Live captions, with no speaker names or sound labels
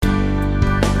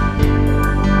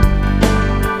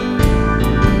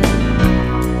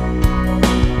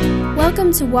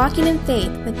Welcome to Walking in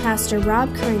Faith with Pastor Rob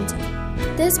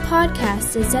Currington. This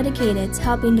podcast is dedicated to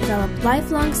helping develop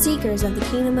lifelong seekers of the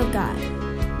kingdom of God.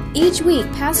 Each week,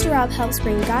 Pastor Rob helps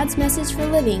bring God's message for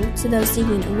living to those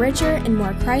seeking a richer and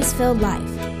more Christ-filled life.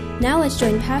 Now let's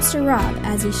join Pastor Rob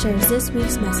as he shares this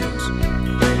week's message.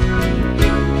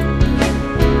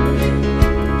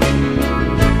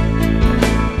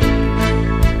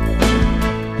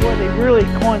 Well, they really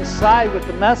coincide with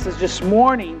the message this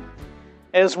morning,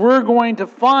 as we're going to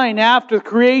find after the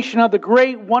creation of the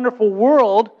great, wonderful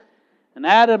world, and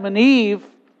Adam and Eve,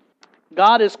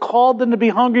 God has called them to be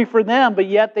hungry for them, but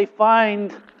yet they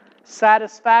find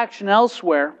satisfaction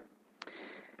elsewhere.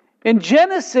 In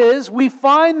Genesis, we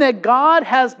find that God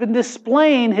has been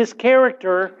displaying His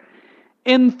character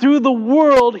through the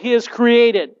world He has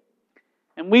created.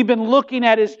 And we've been looking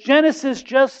at, is Genesis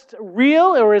just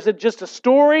real, or is it just a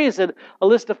story? Is it a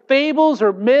list of fables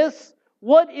or myths?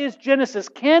 What is Genesis?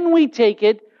 Can we take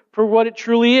it for what it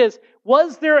truly is?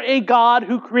 Was there a God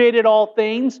who created all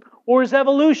things, or is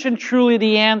evolution truly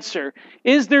the answer?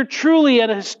 Is there truly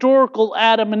a historical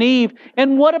Adam and Eve?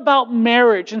 And what about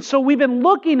marriage? And so we've been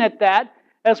looking at that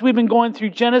as we've been going through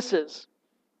Genesis.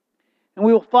 And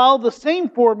we will follow the same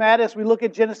format as we look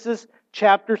at Genesis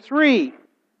chapter 3.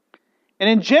 And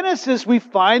in Genesis we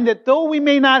find that though we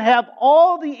may not have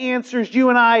all the answers you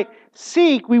and I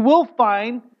seek, we will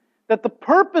find that the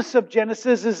purpose of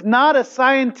Genesis is not a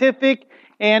scientific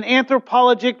and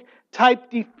anthropologic type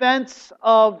defense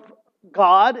of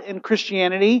God and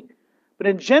Christianity, but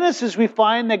in Genesis we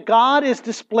find that God is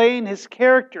displaying His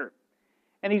character.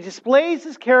 And He displays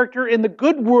His character in the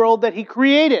good world that He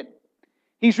created.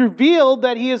 He's revealed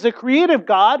that He is a creative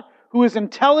God who is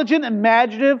intelligent,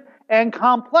 imaginative, and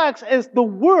complex, as the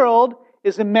world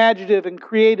is imaginative and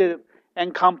creative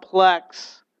and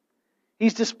complex.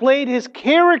 He's displayed His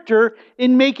character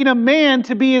in making a man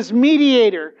to be His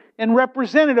mediator and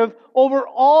representative over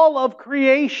all of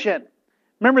creation.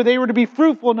 Remember, they were to be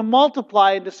fruitful and to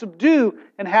multiply and to subdue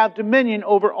and have dominion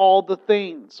over all the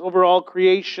things, over all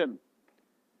creation.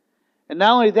 And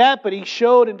not only that, but He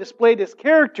showed and displayed His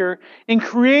character in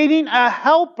creating a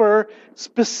helper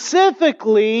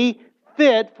specifically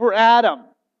fit for Adam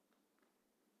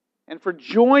and for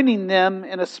joining them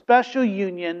in a special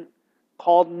union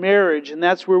called marriage, and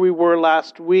that's where we were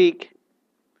last week.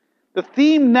 The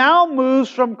theme now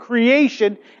moves from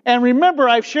creation, and remember,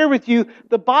 I've shared with you,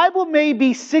 the Bible may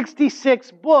be 66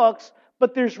 books,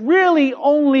 but there's really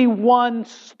only one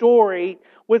story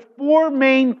with 4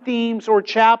 main themes or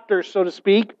chapters, so to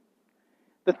speak.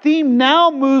 The theme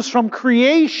now moves from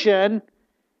creation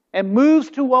and moves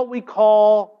to what we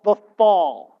call the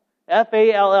fall.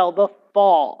 F-A-L-L, the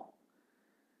fall.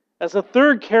 As a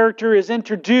third character is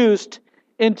introduced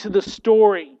into the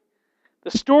story.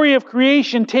 The story of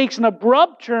creation takes an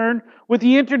abrupt turn with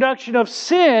the introduction of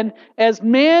sin as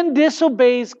man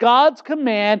disobeys God's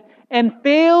command and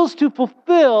fails to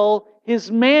fulfill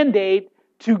His mandate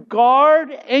to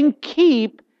guard and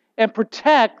keep and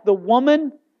protect the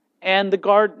woman and the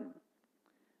garden.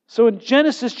 So in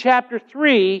Genesis chapter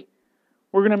 3,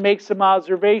 we're going to make some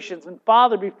observations. And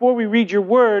Father, before we read your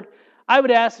word, I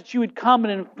would ask that you would come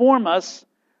and inform us.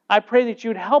 I pray that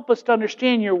you would help us to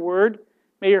understand your word.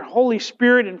 May your Holy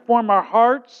Spirit inform our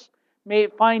hearts. May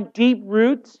it find deep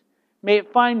roots. May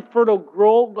it find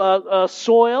fertile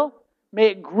soil. May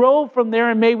it grow from there,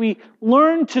 and may we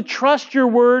learn to trust your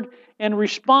word and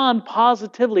respond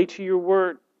positively to your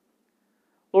word.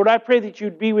 Lord, I pray that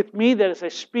you'd be with me, that as I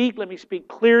speak, let me speak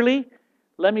clearly.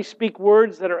 Let me speak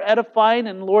words that are edifying,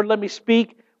 and Lord, let me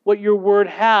speak what your word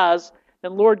has.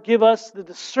 And Lord, give us the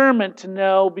discernment to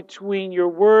know between your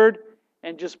word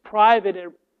and just private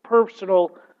and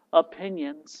personal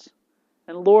opinions.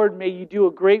 And Lord, may you do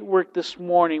a great work this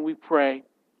morning, we pray.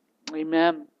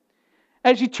 Amen.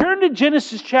 As you turn to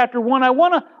Genesis chapter 1, I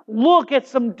want to look at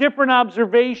some different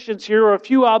observations here, or a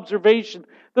few observations.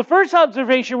 The first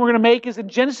observation we're going to make is in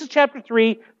Genesis chapter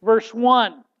 3, verse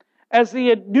 1. As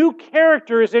the new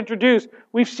character is introduced,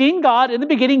 we've seen God. In the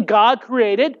beginning, God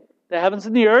created the heavens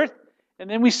and the earth. And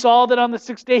then we saw that on the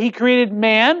 6th day He created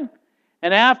man.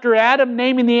 And after Adam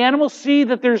naming the animals, see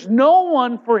that there's no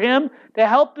one for him to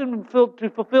help him to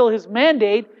fulfill his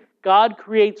mandate. God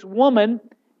creates woman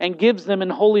and gives them in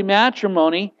holy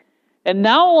matrimony. And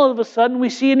now all of a sudden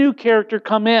we see a new character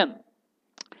come in.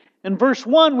 In verse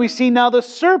 1 we see, now the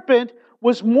serpent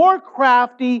was more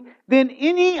crafty than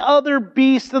any other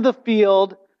beast of the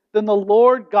field than the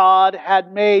Lord God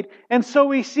had made. And so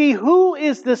we see, who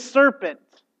is this serpent?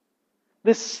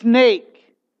 This snake.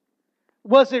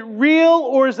 Was it real,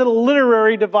 or is it a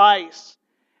literary device?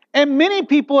 And many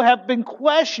people have been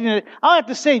questioning it. I'll have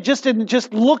to say, just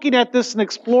looking at this and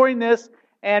exploring this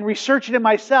and researching it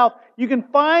myself, you can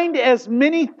find as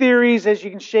many theories as you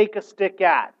can shake a stick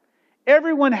at.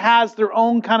 Everyone has their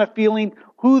own kind of feeling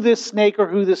who this snake or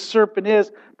who this serpent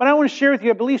is. But I want to share with you,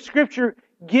 I believe Scripture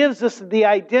gives us the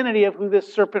identity of who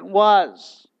this serpent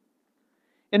was.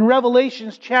 In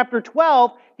Revelation chapter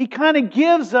 12, he kind of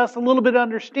gives us a little bit of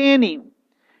understanding.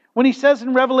 When he says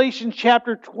in Revelation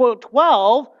chapter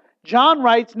 12, John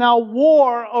writes, "Now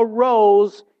war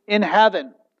arose in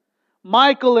heaven.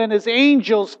 Michael and his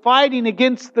angels fighting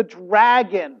against the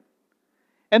dragon.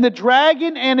 And the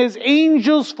dragon and his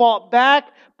angels fought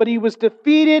back, but he was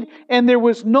defeated, and there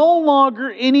was no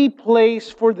longer any place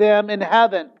for them in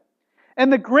heaven.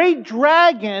 And the great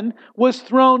dragon was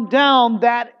thrown down,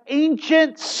 that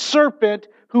ancient serpent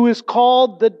who is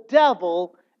called the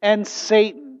devil and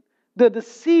Satan, the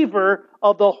deceiver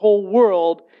of the whole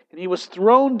world. And he was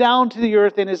thrown down to the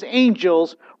earth, and his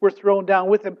angels were thrown down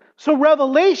with him." So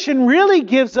Revelation really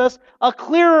gives us a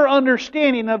clearer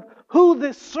understanding of who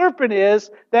this serpent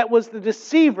is that was the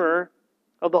deceiver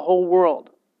of the whole world.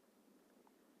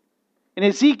 In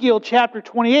Ezekiel chapter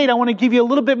 28, I want to give you a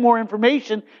little bit more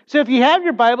information. So if you have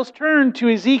your Bibles, turn to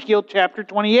Ezekiel chapter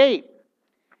 28.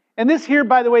 And this here,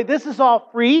 by the way, this is all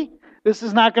free. This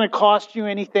is not going to cost you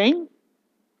anything.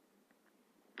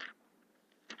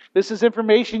 This is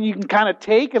information you can kind of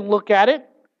take and look at it.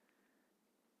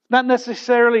 Not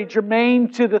necessarily germane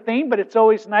to the theme, but it's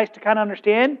always nice to kind of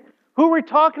understand who we're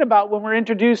talking about when we're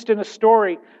introduced in a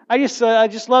story. I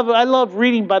love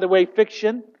reading, by the way,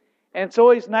 fiction. And it's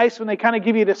always nice when they kind of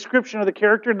give you a description of the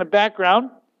character in the background.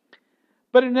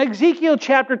 But in Ezekiel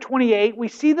chapter 28, we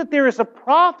see that there is a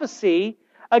prophecy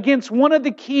against one of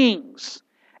the kings.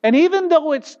 And even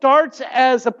though it starts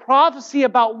as a prophecy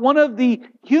about one of the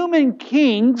human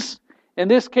kings, in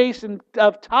this case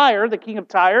of Tyre, the king of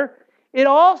Tyre, it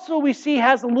also, we see,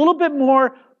 has a little bit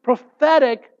more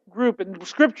prophetic group. And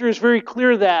Scripture is very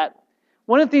clear that.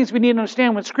 One of the things we need to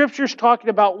understand, when Scripture is talking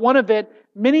about one of it,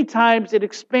 many times it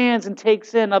expands and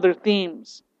takes in other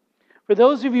themes. For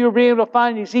those of you who are able to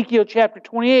find Ezekiel chapter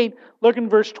 28, look in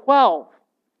verse 12.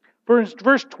 For in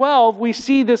verse 12, we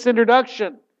see this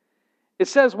introduction. It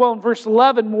says, well, in verse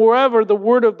 11, "Moreover, the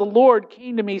word of the Lord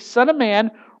came to me, Son of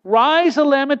man, rise a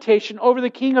lamentation over the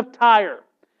king of Tyre."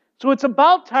 So it's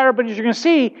about Tyre, but as you're going to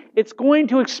see, it's going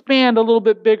to expand a little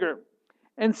bit bigger.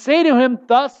 "And say to him,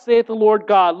 Thus saith the Lord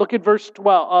God." Look at verse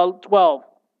 12.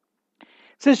 It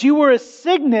says, "You were a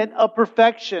signet of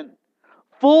perfection,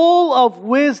 full of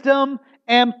wisdom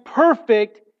and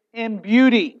perfect in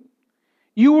beauty.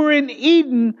 You were in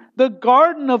Eden, the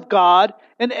garden of God,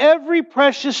 and every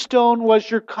precious stone was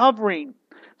your covering.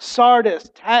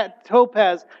 Sardis,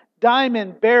 topaz,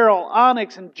 diamond, beryl,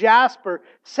 onyx, and jasper,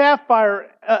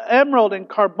 sapphire, emerald, and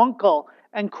carbuncle,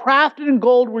 and crafted in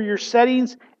gold were your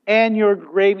settings and your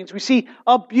engravings." We see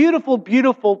a beautiful,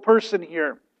 beautiful person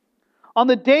here. On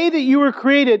the day that you were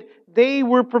created, they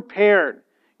were prepared.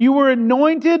 You were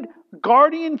anointed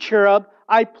guardian cherub.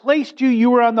 I placed you. You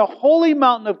were on the holy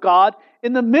mountain of God.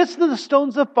 In the midst of the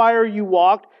stones of fire you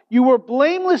walked. You were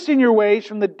blameless in your ways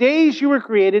from the days you were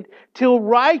created till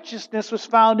righteousness was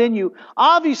found in you.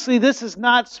 Obviously, this is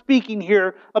not speaking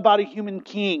here about a human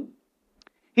king.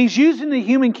 He's using the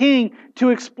human king to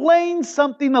explain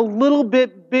something a little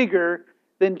bit bigger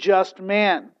than just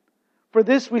man. For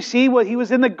this we see what he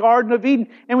was in the Garden of Eden.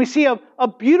 And we see a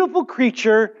beautiful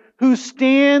creature who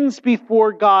stands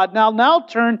before God. Now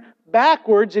turn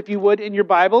backwards, if you would, in your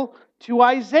Bible to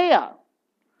Isaiah.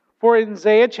 For in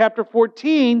Isaiah chapter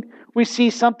 14, we see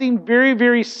something very,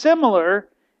 very similar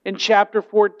in chapter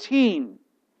 14.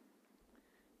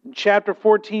 In chapter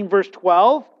 14, verse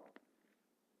 12,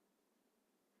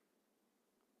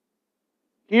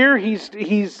 here he's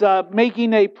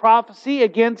making a prophecy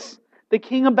against the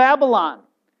king of Babylon.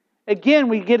 Again,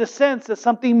 we get a sense that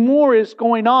something more is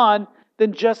going on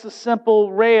than just a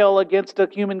simple rail against a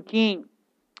human king.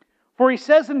 For he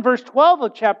says in verse 12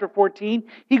 of chapter 14,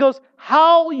 he goes,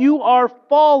 "How you are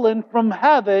fallen from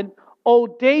heaven, O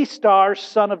day star,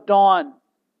 son of dawn.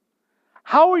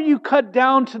 How are you cut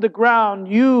down to the ground,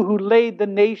 you who laid the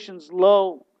nations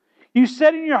low? You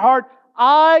said in your heart,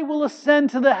 I will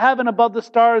ascend to the heaven above the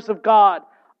stars of God.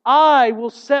 I will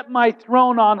set my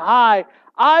throne on high.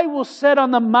 I will set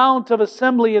on the mount of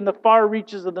assembly in the far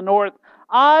reaches of the north.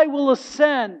 I will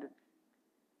ascend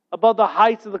above the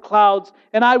heights of the clouds,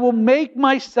 and I will make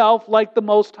myself like the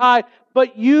Most High.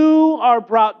 But you are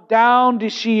brought down to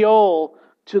Sheol,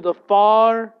 to the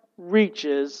far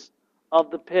reaches of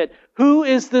the pit." Who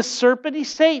is this serpent? He's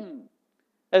Satan,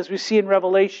 as we see in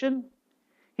Revelation.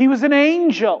 He was an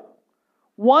angel,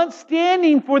 one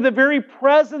standing for the very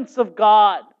presence of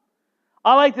God.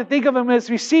 I like to think of him as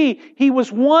we see, he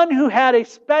was one who had a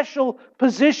special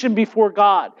position before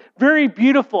God. Very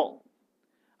beautiful.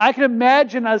 I can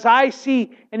imagine as I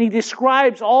see, and he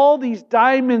describes all these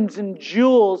diamonds and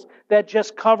jewels that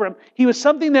just cover him. He was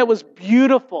something that was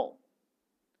beautiful.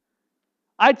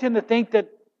 I tend to think that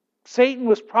Satan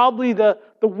was probably the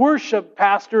worship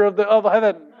pastor of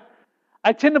heaven.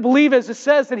 I tend to believe, as it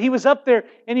says, that he was up there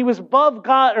and he was above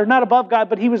God, or not above God,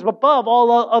 but he was above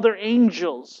all other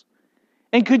angels.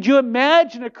 And could you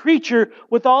imagine a creature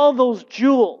with all those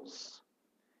jewels?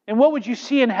 And what would you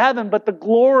see in heaven but the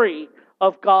glory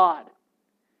of God?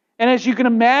 And as you can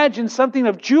imagine something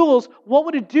of jewels, what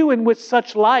would it do with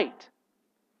such light?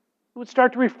 It would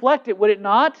start to reflect it, would it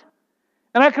not?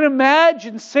 And I can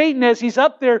imagine Satan as he's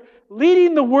up there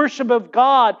leading the worship of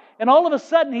God, and all of a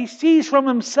sudden he sees from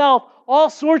himself all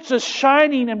sorts of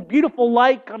shining and beautiful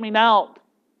light coming out.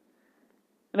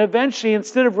 And eventually,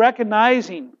 instead of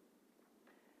recognizing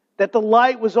that the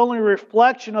light was only a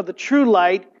reflection of the true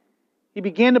light, he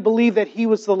began to believe that he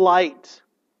was the light.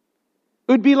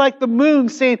 It would be like the moon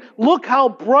saying, look how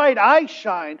bright I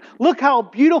shine. Look how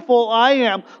beautiful I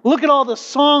am. Look at all the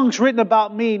songs written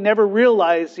about me, never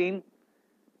realizing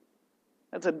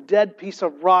that's a dead piece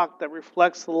of rock that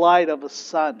reflects the light of the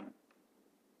sun.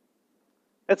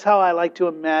 That's how I like to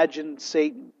imagine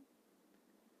Satan.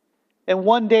 And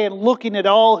one day, in looking at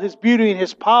all his beauty and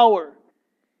his power,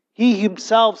 he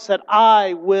himself said,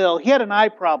 I will. He had an eye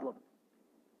problem.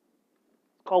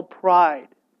 It's called pride.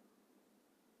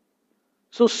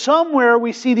 So somewhere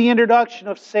we see the introduction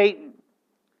of Satan.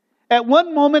 At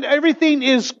one moment, everything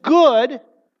is good,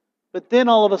 but then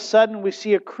all of a sudden we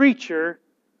see a creature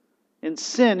in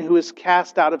sin who is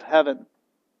cast out of heaven.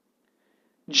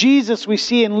 Jesus, we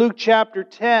see in Luke chapter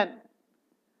 10,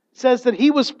 says that he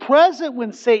was present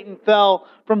when Satan fell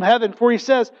from heaven. For he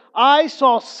says, I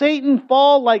saw Satan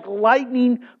fall like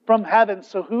lightning from heaven.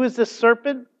 So who is this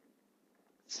serpent?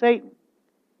 Satan.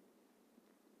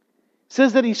 It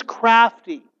says that he's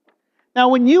crafty. Now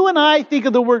when you and I think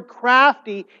of the word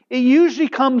crafty, it usually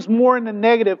comes more in a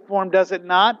negative form, does it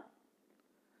not?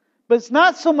 But it's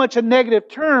not so much a negative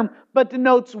term, but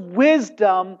denotes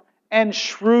wisdom and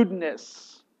shrewdness.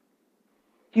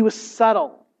 He was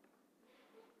subtle.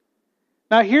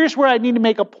 Now here's where I need to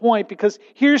make a point, because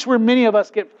here's where many of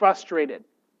us get frustrated.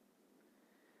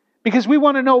 Because we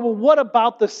want to know, well, what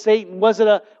about the Satan? Was it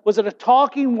a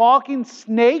talking, walking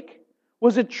snake?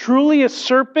 Was it truly a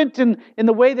serpent in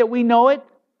the way that we know it?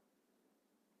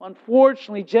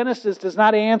 Unfortunately, Genesis does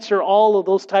not answer all of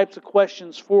those types of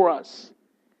questions for us.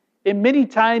 And many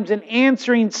times in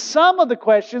answering some of the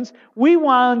questions, we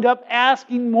wound up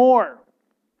asking more.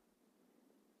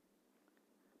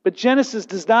 But Genesis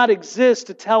does not exist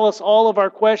to tell us all of our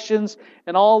questions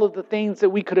and all of the things that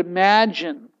we could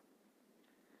imagine.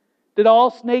 Did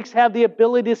all snakes have the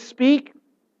ability to speak?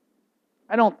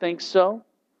 I don't think so.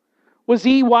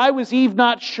 Why was Eve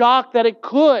not shocked that it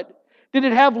could? Did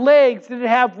it have legs? Did it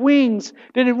have wings?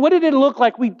 What did it look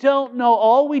like? We don't know.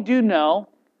 All we do know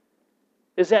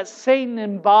is that Satan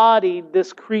embodied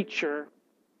this creature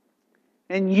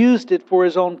and used it for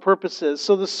his own purposes.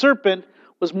 So the serpent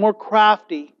was more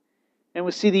crafty, and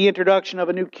we see the introduction of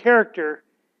a new character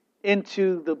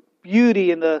into the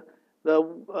beauty and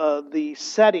the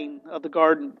setting of the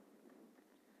garden.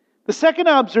 The second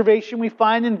observation we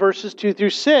find in verses 2 through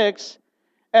 6,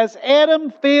 as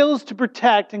Adam fails to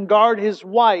protect and guard his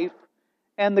wife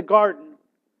and the garden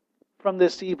from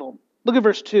this evil. Look at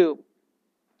verse 2.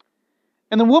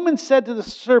 And the woman said to the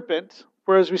serpent,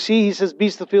 for as we see, he says,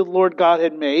 beasts of the field the Lord God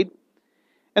had made.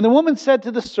 And the woman said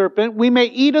to the serpent, we may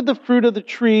eat of the fruit of the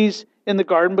trees in the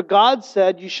garden, but God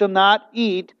said, you shall not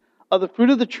eat of the fruit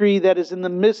of the tree that is in the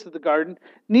midst of the garden,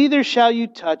 neither shall you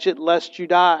touch it, lest you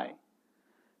die.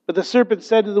 But the serpent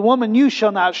said to the woman, you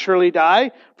shall not surely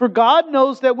die, for God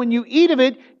knows that when you eat of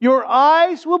it, your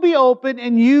eyes will be open,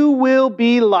 and you will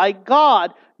be like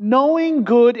God, knowing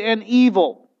good and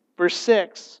evil. Verse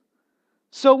 6.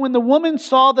 So when the woman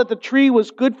saw that the tree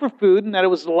was good for food, and that it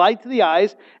was light to the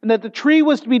eyes, and that the tree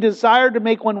was to be desired to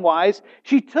make one wise,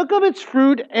 she took of its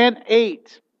fruit and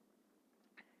ate.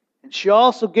 And she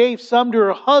also gave some to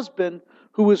her husband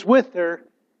who was with her,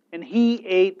 and he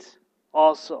ate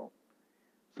also.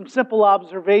 Some simple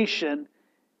observation.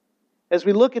 As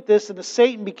we look at this, and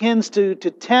Satan begins to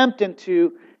tempt and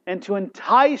to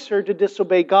entice her to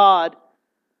disobey God.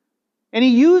 And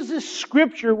he uses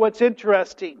Scripture, what's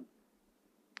interesting.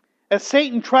 As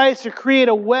Satan tries to create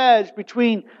a wedge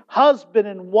between husband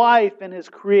and wife and his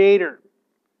Creator.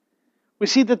 We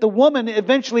see that the woman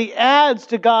eventually adds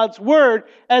to God's word,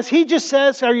 as he just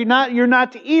says, you're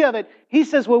not to eat of it. He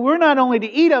says, well, we're not only to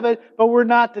eat of it, but we're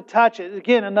not to touch it.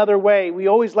 Again, another way. We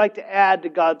always like to add to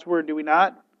God's word, do we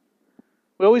not?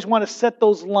 We always want to set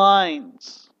those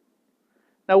lines.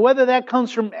 Now, whether that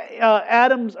comes from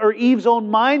Adam's or Eve's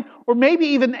own mind, or maybe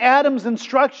even Adam's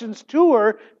instructions to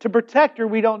her to protect her,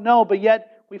 we don't know, but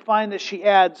yet we find that she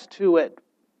adds to it.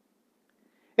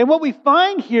 And what we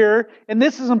find here, and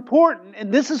this is important,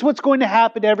 and this is what's going to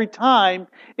happen every time,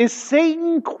 is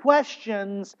Satan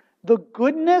questions the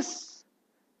goodness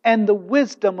and the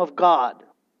wisdom of God.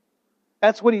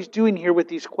 That's what he's doing here with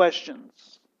these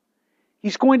questions.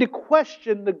 He's going to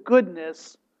question the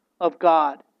goodness of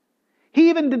God. He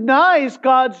even denies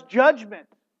God's judgment.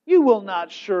 You will not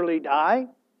surely die.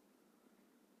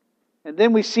 And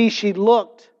then we see she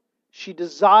looked, she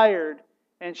desired,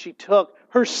 and she took.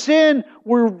 Her sin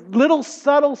were little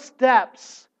subtle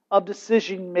steps of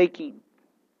decision making.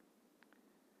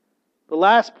 The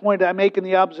last point I make in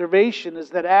the observation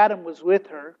is that Adam was with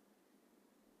her.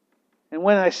 And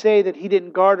when I say that he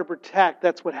didn't guard or protect,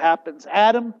 that's what happens.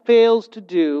 Adam fails to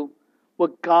do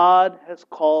what God has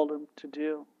called him to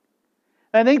do.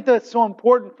 And I think that's so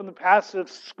important from the passage of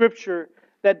Scripture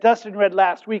that Dustin read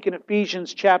last week in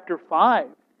Ephesians chapter 5,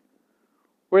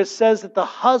 where it says that the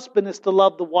husband is to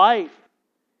love the wife,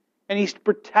 and he's to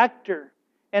protect her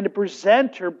and to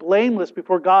present her blameless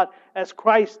before God, as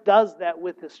Christ does that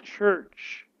with His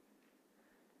church.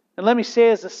 And let me say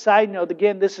as a side note,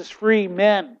 again, this is free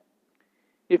men.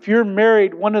 If you're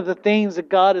married, one of the things that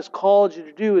God has called you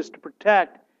to do is to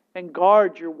protect and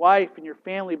guard your wife and your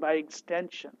family by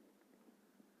extension.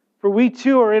 For we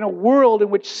too are in a world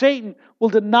in which Satan will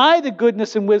deny the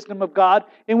goodness and wisdom of God,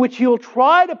 in which he will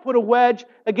try to put a wedge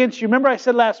against you. Remember I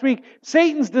said last week,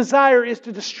 Satan's desire is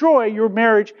to destroy your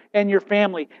marriage and your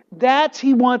family. That's what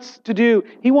he wants to do.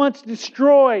 He wants to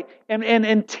destroy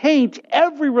and taint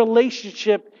every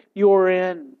relationship you're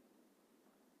in.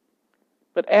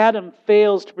 But Adam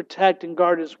fails to protect and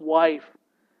guard his wife,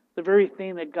 the very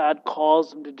thing that God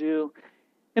calls him to do.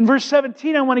 In verse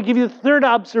 17, I want to give you the third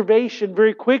observation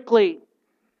very quickly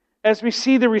as we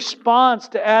see the response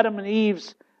to Adam and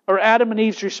Eve's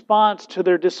response to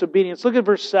their disobedience. Look at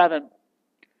verse 7.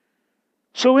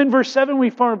 So in verse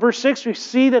 7, verse 6, we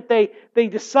see that they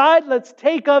decide, let's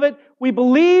take of it. We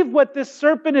believe what this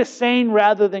serpent is saying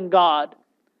rather than God.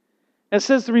 And it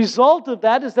says the result of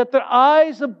that is that the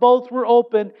eyes of both were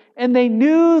open, and they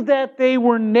knew that they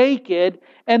were naked,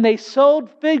 and they sewed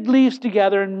fig leaves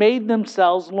together and made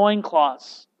themselves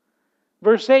loincloths.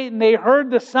 Verse 8, and they heard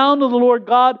the sound of the Lord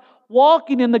God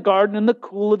walking in the garden in the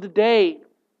cool of the day.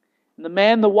 And the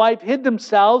man and the wife hid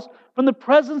themselves from the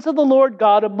presence of the Lord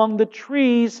God among the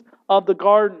trees of the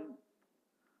garden.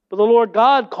 But the Lord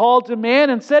God called to man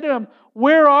and said to him,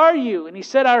 where are you? And he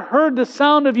said, I heard the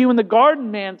sound of you in the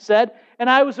garden, man said, and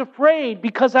I was afraid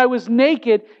because I was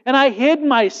naked and I hid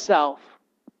myself.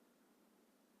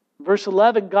 Verse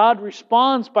 11, God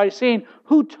responds by saying,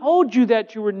 who told you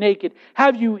that you were naked?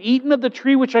 Have you eaten of the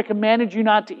tree which I commanded you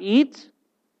not to eat?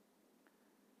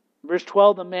 Verse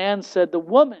 12, the man said, the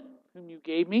woman whom you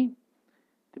gave me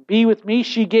to be with me,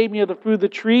 she gave me of the fruit of the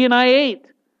tree and I ate.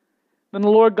 Then the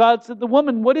Lord God said to the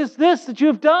woman, what is this that you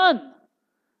have done?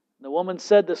 The woman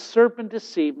said, the serpent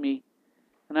deceived me,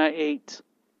 and I ate.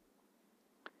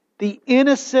 The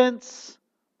innocence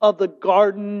of the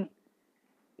garden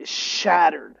is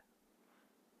shattered.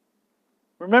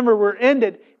 Remember, we're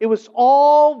ended. It was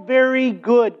all very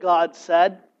good, God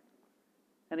said,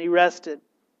 and He rested.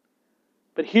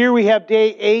 But here we have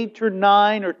day 8 or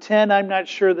 9 or 10, I'm not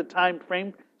sure the time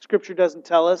frame. Scripture doesn't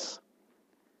tell us.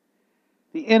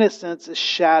 The innocence is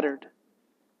shattered.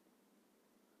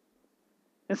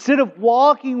 Instead of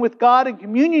walking with God and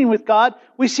communion with God,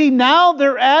 we see now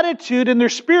their attitude and their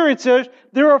spirits,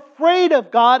 they're afraid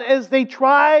of God as they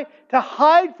try to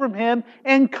hide from Him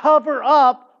and cover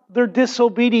up their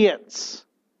disobedience.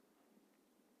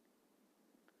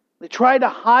 They try to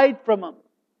hide from Him.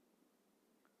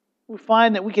 We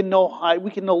find that we can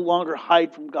no longer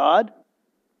hide from God.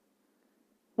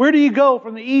 Where do you go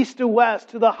from the east to west,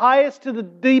 to the highest to the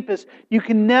deepest? You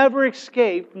can never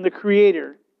escape from the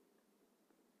Creator.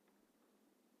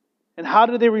 And how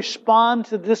do they respond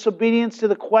to disobedience, to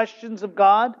the questions of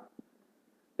God?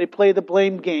 They play the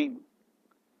blame game.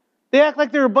 They act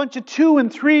like they're a bunch of 2-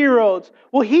 and 3-year-olds.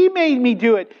 Well, He made me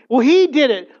do it. Well, He did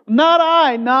it. Not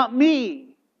I, not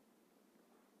me.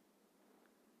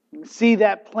 You can see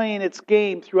that playing its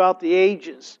game throughout the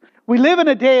ages. We live in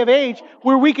a day of age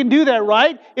where we can do that,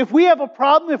 right? If we have a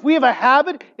problem, if we have a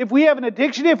habit, if we have an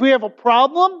addiction, if we have a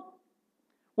problem,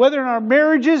 whether in our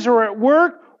marriages or at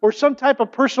work or some type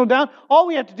of personal down, all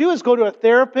we have to do is go to a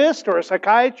therapist or a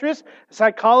psychiatrist, a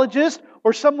psychologist,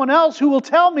 or someone else who will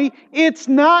tell me it's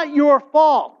not your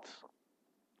fault.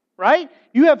 Right?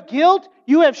 You have guilt,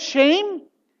 you have shame.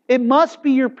 It must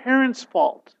be your parents'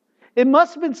 fault. It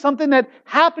must have been something that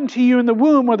happened to you in the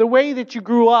womb or the way that you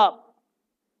grew up.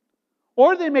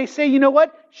 Or they may say, you know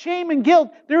what? Shame and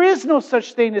guilt, there is no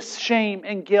such thing as shame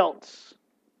and guilt.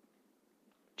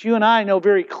 But you and I know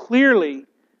very clearly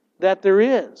that there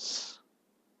is.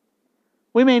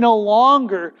 We may no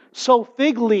longer sow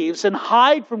fig leaves and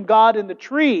hide from God in the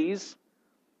trees,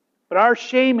 but our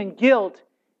shame and guilt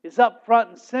is up front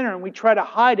and center, and we try to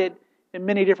hide it in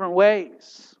many different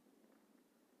ways.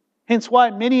 Hence why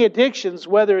many addictions,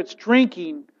 whether it's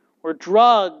drinking or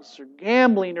drugs or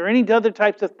gambling or any other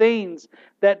types of things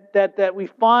that we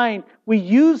find, we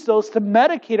use those to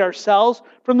medicate ourselves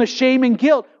from the shame and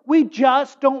guilt. We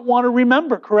just don't want to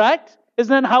remember, correct?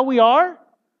 Isn't that how we are?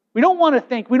 We don't want to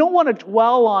think. We don't want to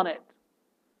dwell on it.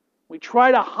 We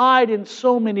try to hide in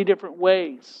so many different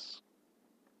ways.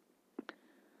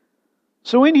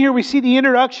 So in here we see the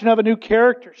introduction of a new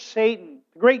character, Satan,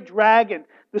 the great dragon,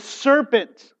 the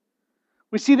serpent.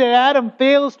 We see that Adam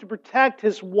fails to protect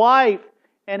his wife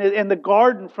and the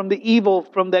garden from the evil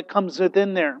that comes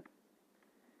within there.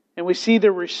 And we see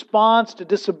the response to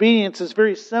disobedience is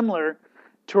very similar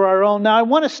to our own. Now I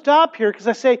want to stop here because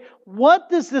I say, what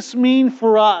does this mean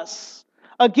for us?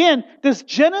 Again, does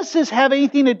Genesis have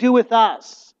anything to do with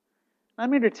us?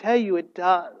 I'm here to tell you it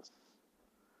does.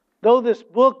 Though this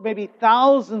book may be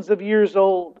thousands of years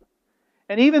old,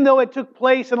 and even though it took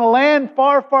place in a land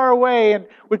far, far away and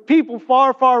with people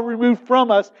far, far removed from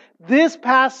us, this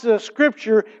passage of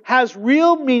Scripture has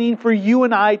real meaning for you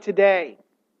and I today.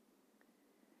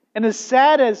 And as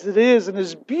sad as it is, and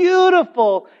as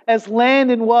beautiful as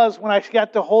Landon was when I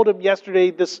got to hold him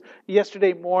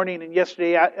yesterday morning and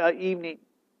yesterday evening,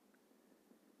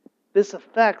 this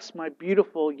affects my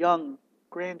beautiful young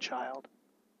grandchild,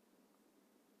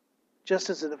 just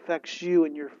as it affects you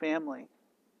and your family.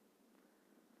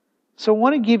 So I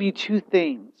want to give you two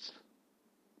things.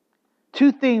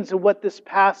 Two things of what this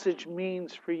passage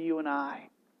means for you and I.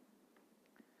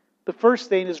 The first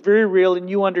thing is very real, and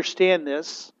you understand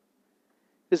this,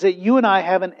 is that you and I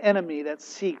have an enemy that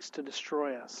seeks to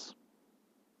destroy us.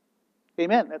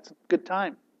 Amen. That's a good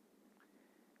time.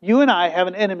 You and I have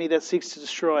an enemy that seeks to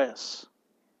destroy us.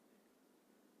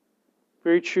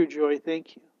 Very true, Joy.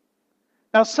 Thank you.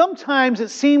 Now, sometimes it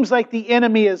seems like the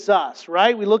enemy is us,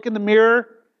 right? We look in the mirror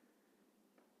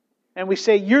and we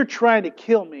say, you're trying to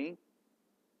kill me.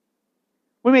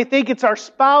 We may think it's our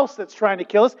spouse that's trying to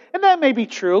kill us, and that may be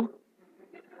true.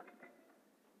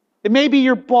 It may be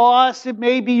your boss, it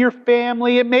may be your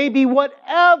family, it may be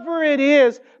whatever it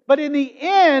is, but in the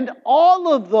end,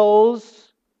 all of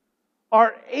those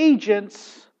are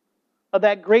agents of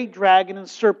that great dragon and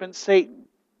serpent, Satan.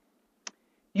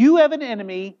 You have an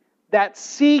enemy that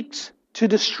seeks to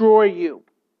destroy you.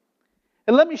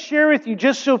 And let me share with you,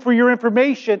 just so for your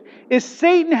information, is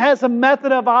Satan has a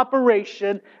method of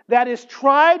operation that is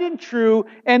tried and true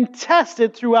and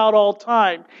tested throughout all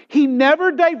time. He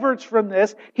never diverts from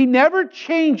this. He never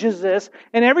changes this.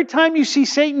 And every time you see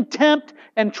Satan tempt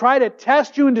and try to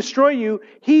test you and destroy you,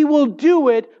 he will do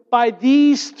it by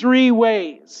these three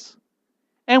ways.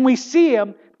 And we see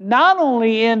him not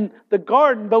only in the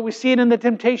garden, but we see it in the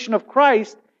temptation of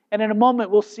Christ. And in a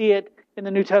moment, we'll see it in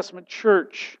the New Testament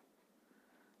church.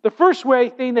 The first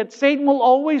thing that Satan will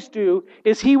always do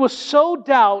is he will sow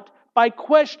doubt by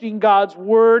questioning God's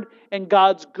word and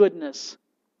God's goodness.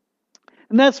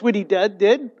 And that's what he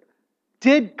did.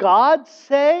 Did God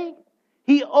say?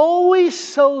 He always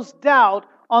sows doubt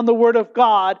on the word of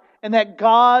God and that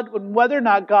God, whether or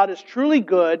not God is truly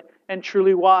good and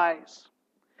truly wise.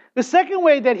 The second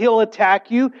way that he'll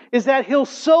attack you is that he'll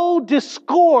sow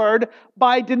discord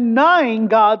by denying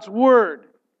God's word.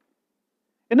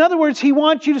 In other words, he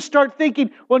wants you to start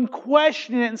thinking, and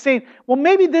questioning it and saying, well,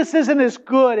 maybe this isn't as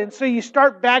good. And so you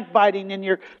start backbiting and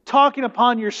you're talking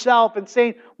upon yourself and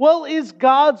saying, well, is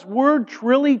God's word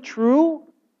really true?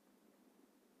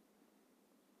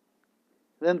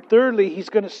 Then thirdly, he's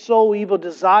going to sow evil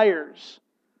desires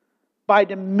by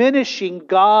diminishing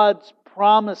God's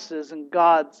promises and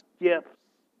God's gifts.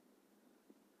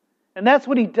 And that's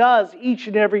what he does each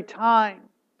and every time.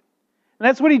 And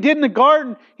that's what he did in the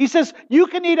garden. He says, you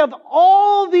can eat of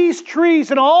all these trees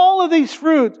and all of these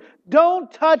fruits.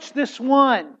 Don't touch this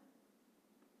one.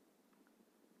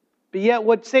 But yet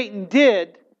what Satan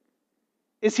did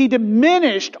is he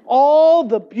diminished all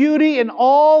the beauty and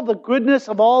all the goodness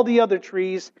of all the other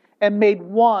trees and made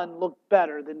one look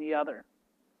better than the other.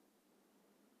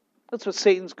 That's what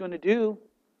Satan's going to do.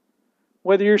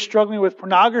 Whether you're struggling with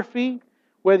pornography,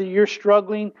 whether you're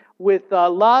struggling with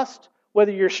lust,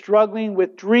 whether you're struggling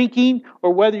with drinking,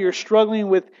 or whether you're struggling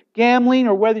with gambling,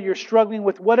 or whether you're struggling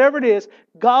with whatever it is,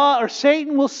 God or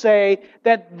Satan will say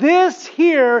that this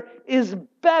here is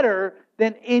better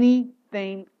than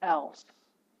anything else.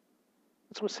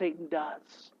 That's what Satan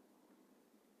does.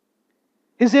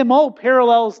 His MO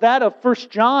parallels that of 1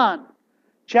 John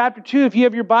chapter 2. If you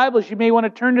have your Bibles, you may want to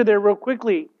turn to there real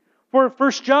quickly. For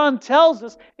 1 John tells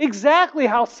us exactly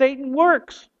how Satan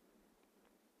works.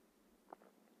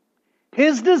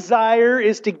 His desire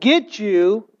is to get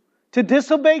you to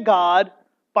disobey God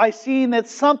by seeing that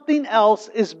something else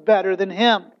is better than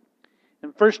Him.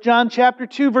 In 1 John chapter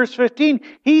 2, verse 15,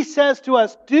 he says to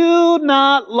us, "Do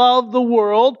not love the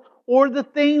world or the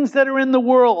things that are in the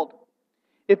world.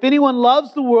 If anyone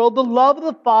loves the world, the love of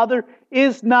the Father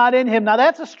is not in him." Now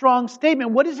that's a strong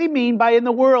statement. What does he mean by in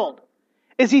the world?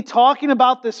 Is he talking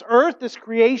about this earth, this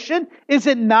creation? Is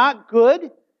it not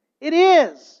good? It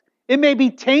is. It may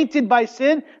be tainted by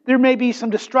sin. There may be some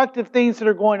destructive things that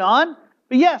are going on.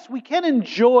 But yes, we can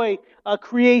enjoy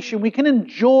creation. We can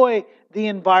enjoy the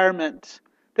environment.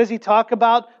 Does he talk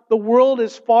about the world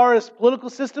as far as political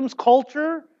systems,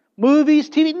 culture, movies,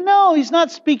 TV? No, he's not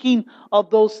speaking of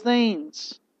those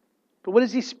things. But what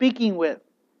is he speaking with?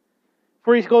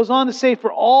 For he goes on to say,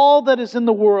 "For all that is in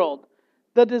the world,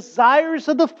 the desires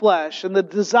of the flesh and the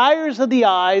desires of the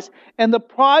eyes and the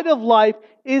pride of life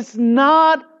is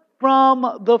not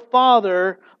from the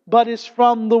Father, but is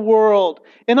from the world."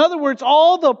 In other words,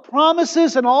 all the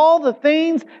promises and all the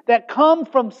things that come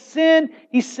from sin,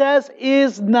 he says,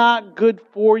 is not good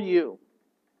for you.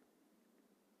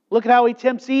 Look at how he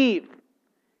tempts Eve.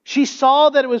 She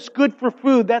saw that it was good for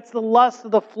food. That's the lust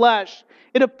of the flesh.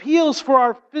 It appeals for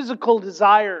our physical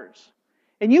desires.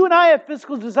 And you and I have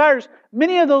physical desires.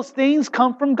 Many of those things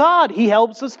come from God. He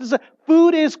helps us desire.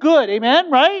 Food is good.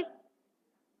 Amen? Right?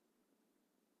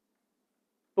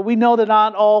 But we know that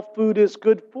not all food is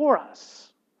good for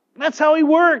us. That's how He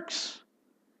works.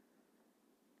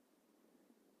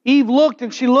 Eve looked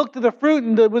and she looked at the fruit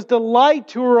and there was delight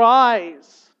to her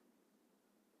eyes.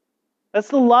 That's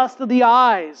the lust of the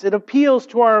eyes. It appeals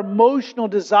to our emotional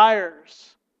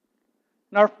desires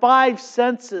and our five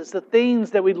senses, the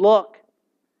things that we look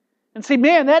and say,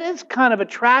 man, that is kind of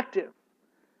attractive.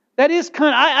 That is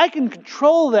kind of, I can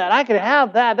control that. I can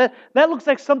have that. That looks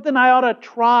like something I ought to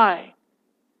try.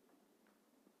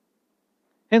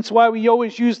 Hence why we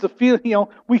always use the feeling,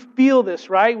 we feel this,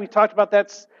 right? We talked about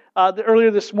that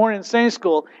earlier this morning in Sunday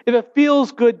school. If it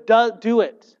feels good, do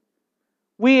it.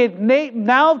 We have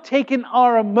now taken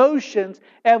our emotions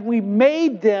and we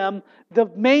made them the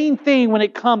main thing when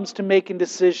it comes to making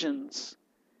decisions.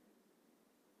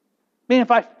 Man,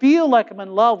 if I feel like I'm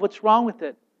in love, what's wrong with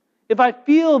it? If I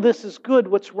feel this is good,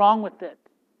 what's wrong with it?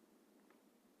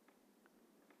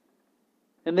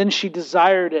 And then she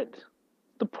desired it.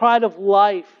 The pride of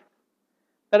life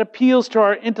that appeals to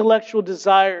our intellectual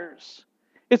desires.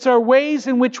 It's our ways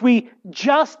in which we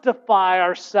justify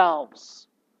ourselves.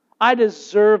 I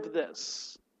deserve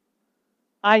this.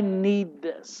 I need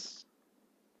this.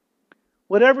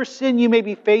 Whatever sin you may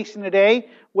be facing today,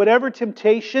 whatever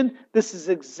temptation, this is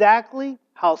exactly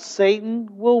how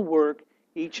Satan will work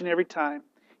each and every time.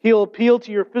 He'll appeal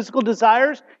to your physical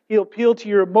desires, he'll appeal to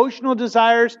your emotional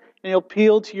desires, and he'll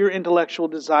appeal to your intellectual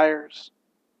desires.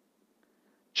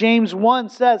 James 1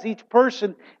 says each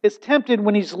person is tempted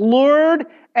when he's lured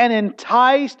and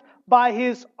enticed by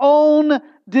his own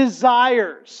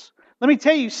desires. Let me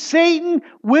tell you, Satan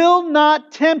will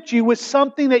not tempt you with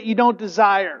something that you don't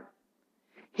desire.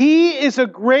 He is a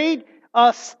great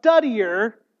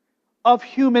studier of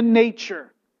human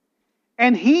nature.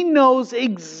 And he knows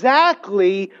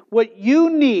exactly what you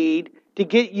need to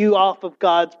get you off of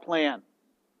God's plan.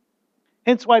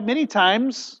 Hence why many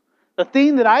times the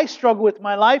thing that I struggle with in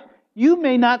my life, you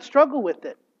may not struggle with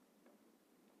it.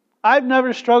 I've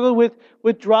never struggled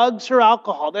with drugs or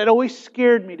alcohol. That always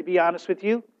scared me, to be honest with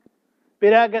you.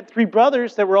 But I got 3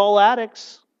 brothers that were all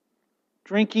addicts,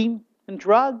 drinking and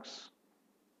drugs.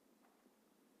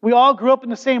 We all grew up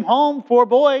in the same home, 4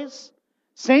 boys,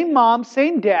 same mom,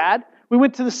 same dad. We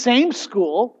went to the same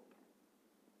school,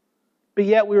 but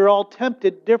yet we were all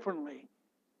tempted differently.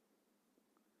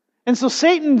 And so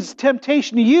Satan's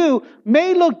temptation to you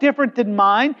may look different than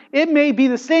mine. It may be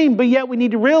the same, but yet we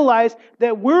need to realize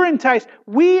that we're enticed.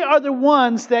 We are the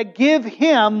ones that give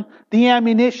him the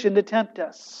ammunition to tempt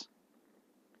us.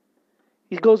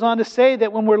 He goes on to say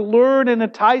that when we're lured and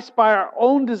enticed by our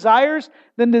own desires,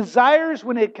 then desires,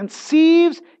 when it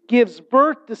conceives, gives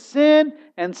birth to sin,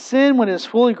 and sin, when it is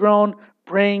fully grown,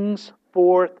 brings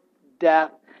forth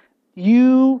death.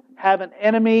 You have an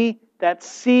enemy that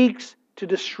seeks to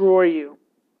destroy you.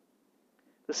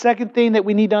 The second thing that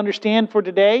we need to understand for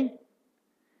today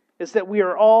is that we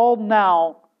are all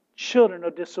now children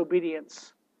of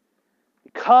disobedience.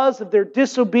 Because of their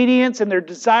disobedience and their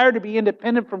desire to be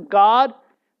independent from God,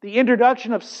 the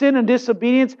introduction of sin and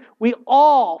disobedience, we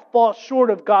all fall short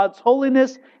of God's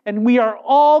holiness, and we are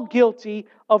all guilty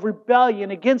of rebellion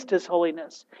against His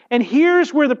holiness. And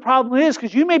here's where the problem is,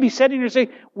 because you may be sitting here saying,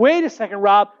 wait a second,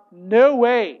 Rob, no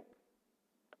way.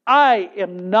 I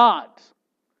am not.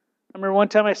 I remember one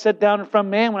time I sat down in front of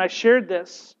a man when I shared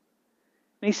this.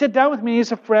 And he sat down with me,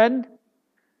 he's a friend.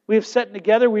 We have sat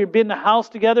together, we've been in the house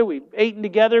together, we've eaten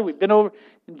together, we've been over,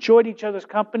 enjoyed each other's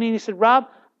company. And he said, Rob,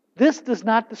 this does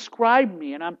not describe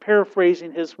me. And I'm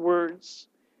paraphrasing his words.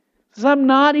 He says, I'm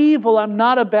not evil, I'm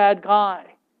not a bad guy.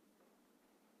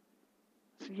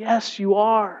 I said, yes, you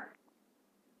are.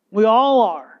 We all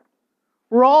are.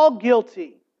 We're all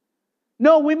guilty.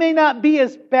 No, we may not be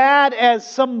as bad as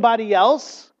somebody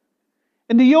else.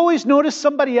 And do you always notice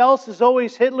somebody else is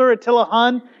always Hitler, Attila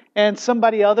Hun, and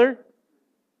somebody other?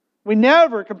 We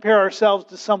never compare ourselves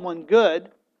to someone good.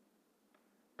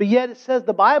 But yet it says,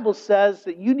 the Bible says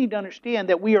that you need to understand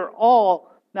that we are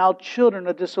all now children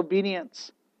of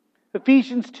disobedience.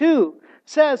 Ephesians 2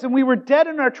 says, and we were dead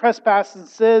in our trespasses and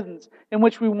sins in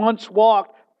which we once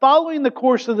walked, following the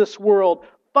course of this world,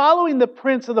 following the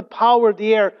prince of the power of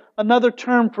the air, another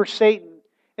term for Satan.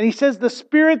 And he says, the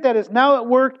spirit that is now at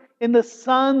work in the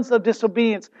sons of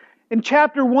disobedience. In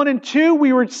chapter 1 and 2,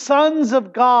 we were sons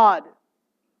of God,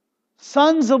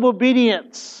 sons of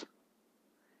obedience.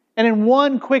 And in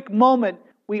one quick moment,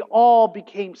 we all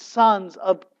became sons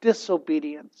of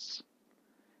disobedience.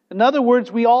 In other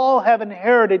words, we all have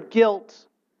inherited guilt.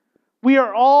 We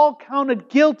are all counted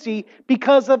guilty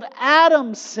because of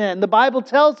Adam's sin. The Bible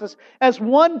tells us, as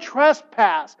one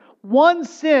trespass, one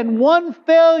sin, one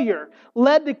failure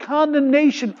led to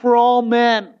condemnation for all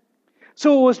men.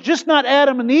 So it was just not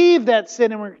Adam and Eve that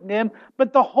sinned and were condemned,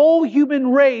 but the whole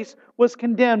human race was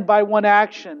condemned by one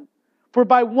action. For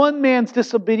by one man's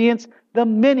disobedience, the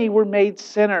many were made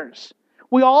sinners.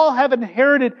 We all have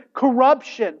inherited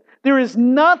corruption. There is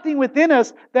nothing within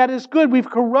us that is good. We've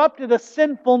corrupted a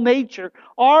sinful nature.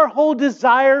 Our whole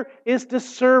desire is to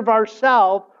serve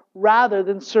ourselves rather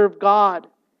than serve God.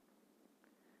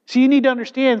 So you need to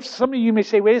understand, some of you may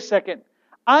say, wait a second,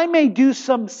 I may do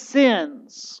some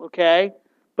sins, okay,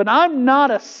 but I'm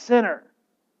not a sinner.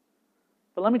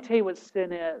 But let me tell you what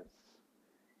sin is.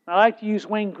 I like to use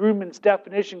Wayne Grudman's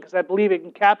definition because I believe it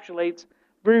encapsulates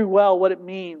very well what it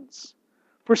means.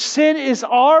 For sin is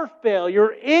our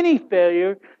failure, any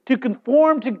failure, to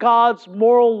conform to God's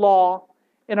moral law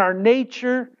in our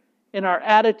nature, in our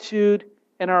attitude,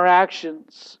 and our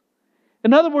actions.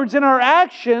 In other words, in our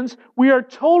actions, we are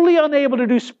totally unable to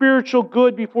do spiritual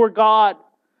good before God.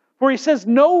 For He says,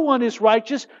 no one is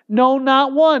righteous, no,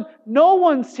 not one. No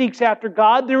one seeks after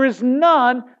God. There is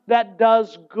none that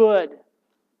does good.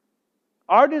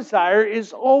 Our desire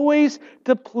is always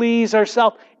to please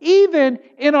ourselves, even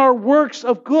in our works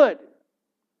of good.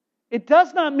 It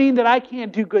does not mean that I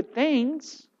can't do good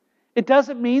things. It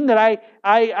doesn't mean that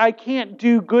I can't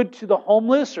do good to the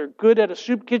homeless or good at a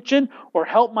soup kitchen or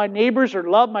help my neighbors or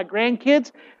love my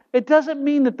grandkids. It doesn't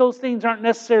mean that those things aren't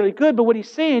necessarily good, but what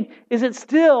he's saying is it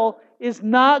still is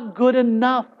not good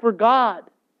enough for God.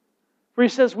 For he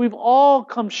says we've all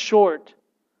come short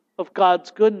of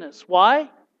God's goodness. Why?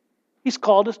 He's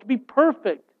called us to be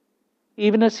perfect,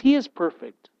 even as He is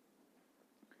perfect.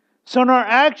 So in our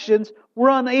actions,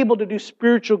 we're unable to do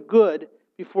spiritual good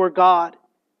before God.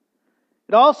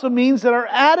 It also means that our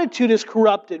attitude is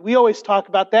corrupted. We always talk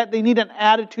about that. They need an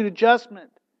attitude adjustment.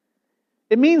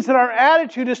 It means that our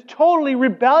attitude is totally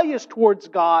rebellious towards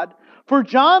God. For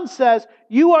John says,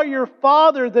 you are your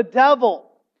father, the devil,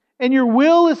 and your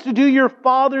will is to do your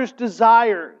father's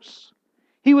desires.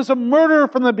 He was a murderer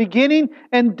from the beginning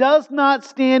and does not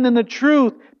stand in the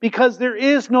truth because there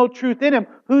is no truth in him.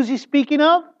 Who's he speaking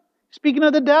of? Speaking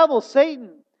of the devil, Satan.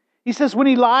 He says when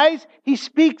he lies, he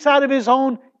speaks out of his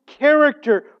own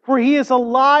character, for he is a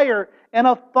liar and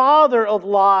a father of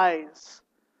lies.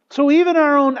 So even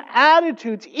our own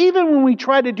attitudes, even when we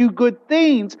try to do good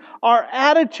things, our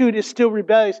attitude is still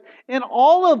rebellious. And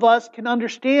all of us can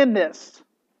understand this,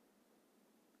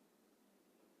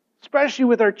 especially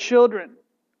with our children.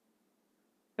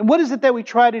 And what is it that we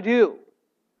try to do?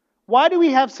 Why do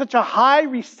we have such a high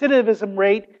recidivism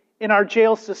rate in our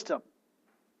jail system?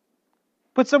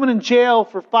 Put someone in jail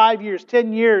for 5 years,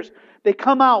 10 years, they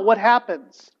come out, what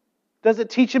happens? Does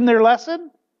it teach them their lesson?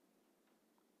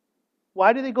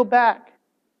 Why do they go back?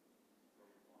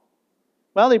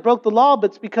 Well, they broke the law,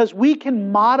 but it's because we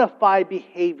can modify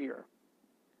behavior.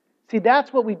 See,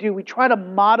 that's what we do. We try to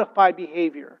modify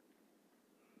behavior.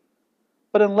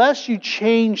 But unless you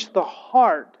change the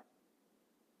heart,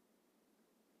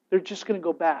 they're just going to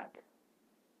go back.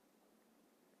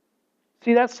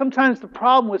 See, that's sometimes the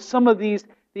problem with some of these,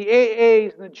 the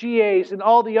AAs and the GAs and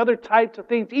all the other types of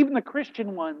things, even the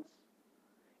Christian ones,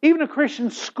 even a Christian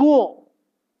school.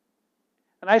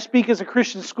 And I speak as a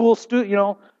Christian school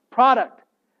student, product.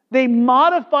 They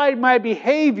modified my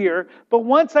behavior, but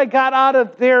once I got out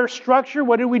of their structure,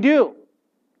 what did we do?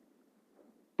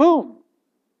 Boom.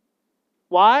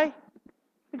 Why?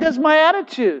 Because my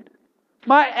attitude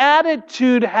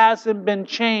hasn't been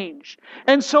changed.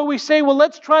 And so we say, well,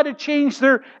 let's try to change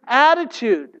their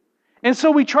attitude. And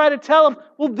so we try to tell them,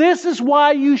 well, this is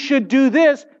why you should do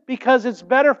this, because it's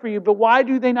better for you. But why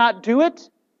do they not do it?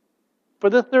 For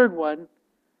the third one,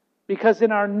 because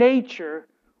in our nature,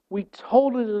 we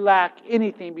totally lack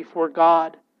anything before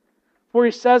God. For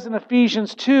He says in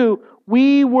Ephesians 2,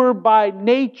 we were by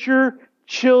nature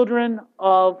children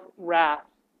of wrath.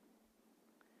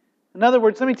 In other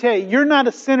words, let me tell you, you're not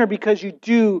a sinner because you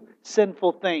do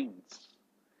sinful things.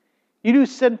 You do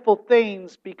sinful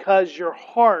things because your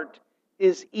heart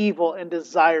is evil and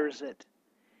desires it.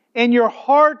 And your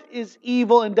heart is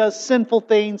evil and does sinful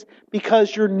things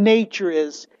because your nature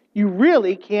is. You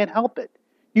really can't help it.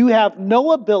 You have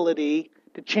no ability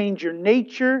to change your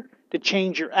nature, to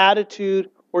change your attitude,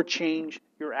 or change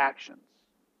your actions.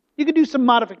 You can do some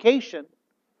modification.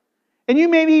 And you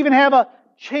maybe even have a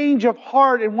change of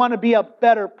heart and want to be a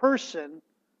better person,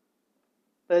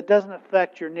 but it doesn't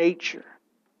affect your nature.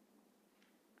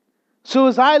 So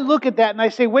as I look at that and I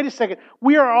say, wait a second,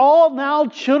 we are all now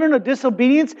children of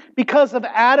disobedience because of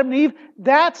Adam and Eve.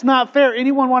 That's not fair.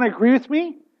 Anyone want to agree with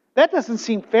me? That doesn't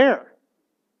seem fair.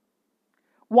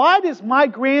 Why does my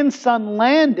grandson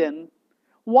Landon,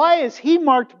 why is he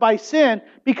marked by sin?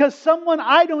 Because someone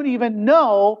I don't even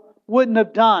know wouldn't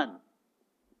have done.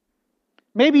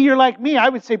 Maybe you're like me. I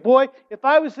would say, boy, if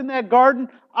I was in that garden,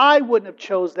 I wouldn't have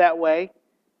chose that way.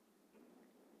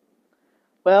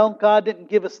 Well, God didn't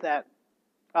give us that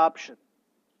option.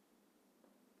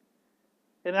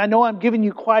 And I know I'm giving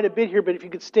you quite a bit here, but if you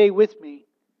could stay with me.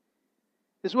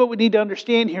 This is what we need to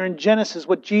understand here in Genesis,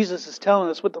 what Jesus is telling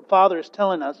us, what the Father is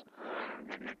telling us,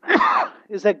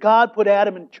 is that God put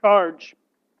Adam in charge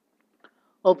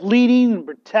of leading and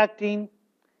protecting,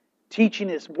 teaching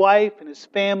his wife and his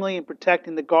family, and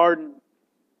protecting the garden.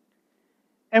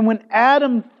 And when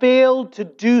Adam failed to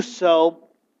do so,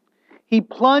 he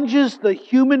plunges the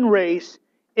human race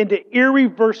into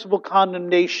irreversible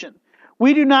condemnation.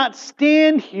 We do not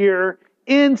stand here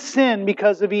in sin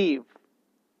because of Eve.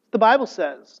 The Bible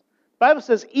says. The Bible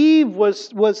says Eve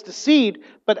was deceived,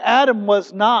 but Adam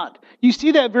was not. You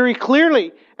see that very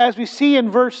clearly as we see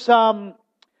in verse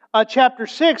chapter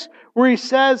 6, where he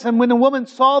says, and when the woman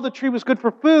saw the tree was good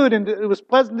for food and it was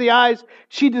pleasant to the eyes,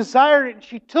 she desired it and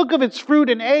she took of its fruit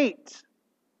and ate.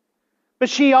 But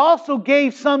she also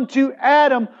gave some to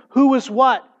Adam, who was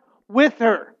what? With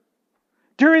her.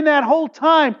 During that whole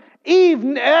time,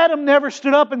 Adam never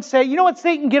stood up and said, you know what,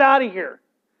 Satan, get out of here.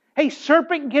 Hey,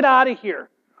 serpent, get out of here.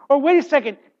 Or wait a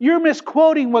second, you're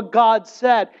misquoting what God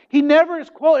said. He never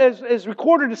is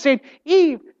recorded as saying,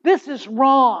 Eve, this is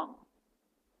wrong.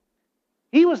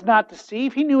 He was not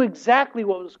deceived. He knew exactly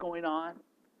what was going on.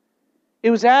 It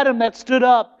was Adam that stood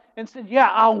up and said, yeah,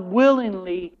 I'll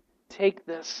willingly take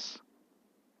this.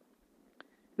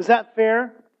 Is that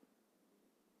fair?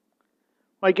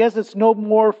 Well, I guess it's no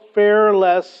more fair or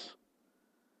less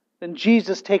than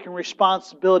Jesus taking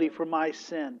responsibility for my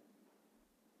sin.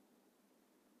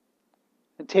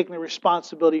 And taking the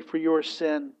responsibility for your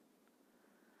sin.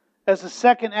 As the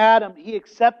second Adam, He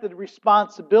accepted the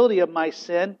responsibility of my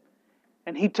sin,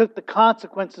 and He took the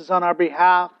consequences on our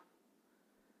behalf.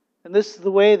 And this is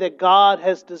the way that God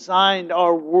has designed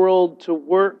our world to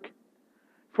work.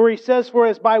 For He says, for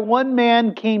as by one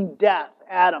man came death,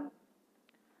 Adam,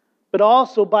 but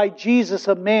also by Jesus,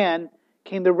 a man,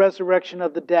 came the resurrection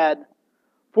of the dead.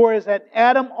 For as at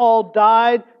Adam all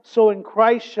died, so in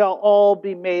Christ shall all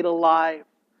be made alive.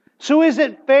 So is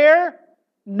it fair?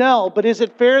 No. But is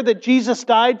it fair that Jesus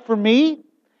died for me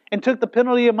and took the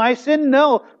penalty of my sin?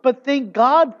 No. But thank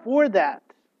God for that.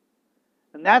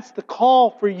 And that's the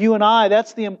call for you and I.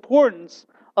 That's the importance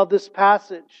of this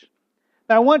passage.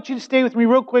 Now I want you to stay with me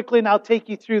real quickly and I'll take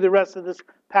you through the rest of this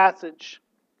passage.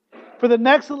 For the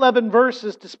next 11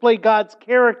 verses display God's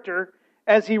character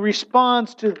as He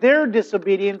responds to their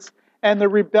disobedience and the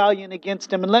rebellion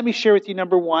against Him. And let me share with you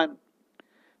number one.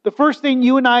 The first thing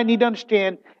you and I need to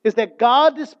understand is that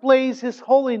God displays His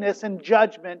holiness and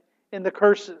judgment in the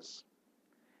curses.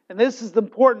 And this is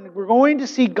important. We're going to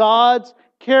see God's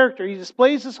character. He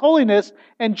displays His holiness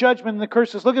and judgment in the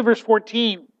curses. Look at verse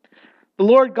 14. The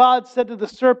Lord God said to the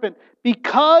serpent,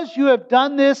 "Because you have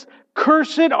done this,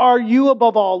 cursed are you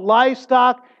above all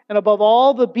livestock and above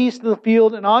all the beasts of the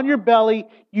field, and on your belly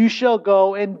you shall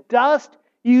go, and dust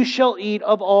you shall eat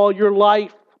of all your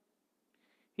life."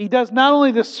 He does not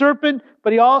only the serpent,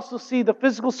 but he also sees the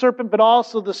physical serpent, but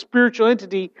also the spiritual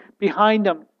entity behind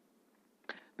him.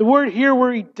 The word here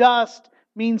where he dust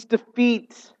means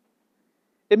defeat.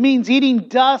 It means eating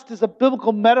dust is a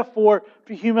biblical metaphor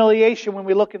for humiliation when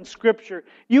we look in Scripture.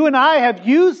 You and I have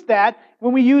used that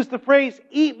when we use the phrase,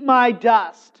 "eat my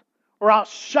dust," or "I'll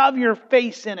shove your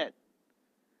face in it."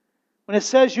 When it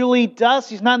says you'll eat dust,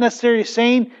 he's not necessarily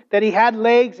saying that he had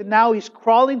legs and now he's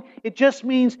crawling. It just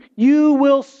means you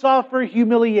will suffer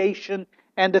humiliation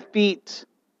and defeat.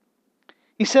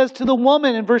 He says to the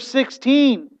woman in verse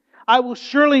 16, "I will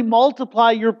surely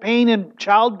multiply your pain in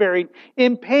childbearing.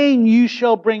 In pain you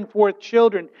shall bring forth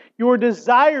children. Your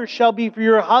desire shall be for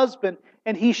your husband,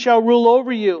 and he shall rule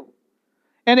over you."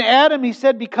 And Adam, he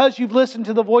said, "Because you've listened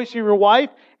to the voice of your wife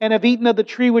and have eaten of the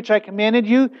tree which I commanded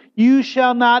you, you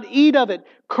shall not eat of it.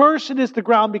 Cursed is the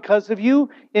ground because of you.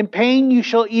 In pain you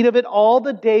shall eat of it all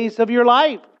the days of your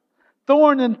life.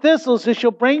 Thorn and thistles it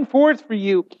shall bring forth for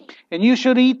you, and you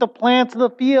shall eat the plants of the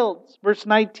fields." Verse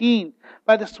 19,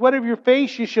 "By the sweat of your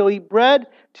face you shall eat bread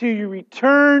till you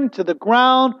return to the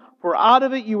ground, for out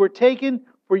of it you were taken,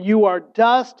 for you are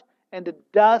dust, and to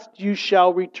dust you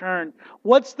shall return."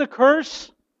 What's the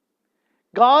curse?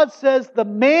 God says the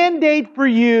mandate for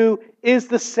you is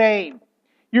the same.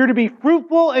 You're to be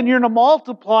fruitful and you're to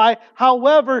multiply.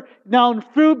 However, now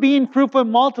in being fruitful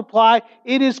and multiply,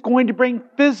 it is going to bring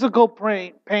physical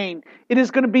pain. It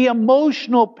is going to be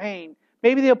emotional pain.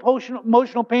 Maybe the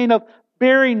emotional pain of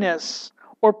barrenness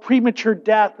or premature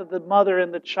death of the mother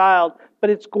and the child. But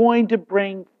it's going to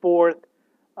bring forth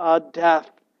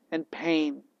death and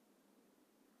pain.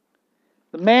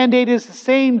 The mandate is the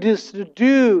same, just to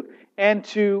do and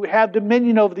to have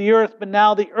dominion over the earth, but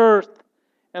now the earth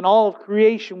and all of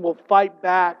creation will fight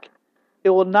back. It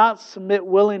will not submit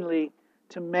willingly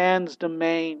to man's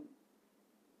domain.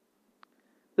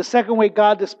 The second way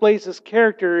God displays His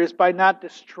character is by not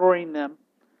destroying them.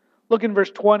 Look in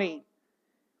verse 20.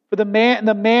 "For the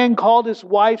man called his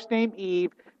wife's name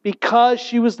Eve, because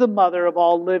she was the mother of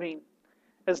all living."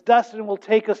 As Dustin will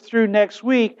take us through next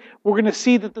week, we're going to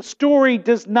see that the story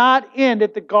does not end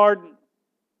at the garden.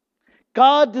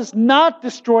 God does not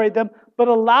destroy them, but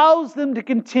allows them to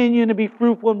continue to be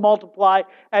fruitful and multiply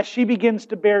as she begins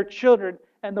to bear children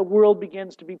and the world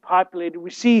begins to be populated.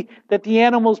 We see that the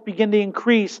animals begin to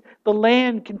increase. The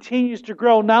land continues to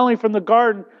grow, not only from the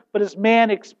garden, but as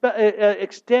man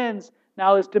extends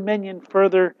now his dominion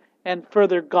further and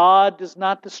further. God does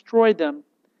not destroy them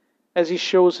as He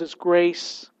shows His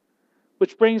grace.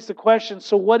 Which brings the question,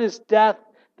 so what is death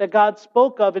that God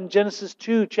spoke of in Genesis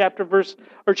 2, chapter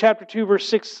 2,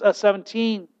 verse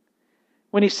 17,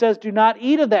 when He says, "Do not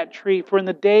eat of that tree, for in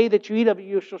the day that you eat of it,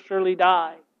 you shall surely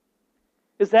die."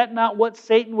 Is that not what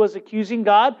Satan was accusing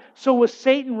God? So was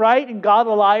Satan right and God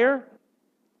a liar?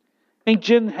 I think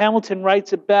Jim Hamilton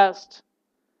writes it best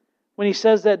when he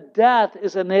says that death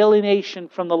is an alienation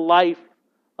from the life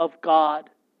of God.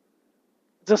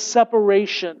 It's a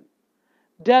separation.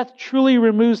 Death truly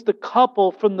removes the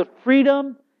couple from the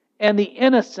freedom and the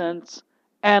innocence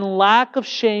and lack of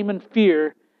shame and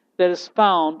fear that is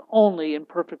found only in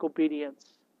perfect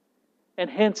obedience. And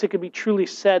hence it can be truly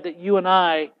said that you and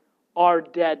I are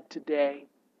dead today.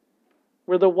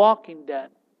 We're the walking dead.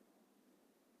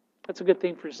 That's a good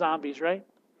thing for zombies, right?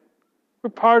 We're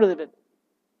part of it.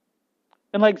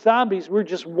 And like zombies, we're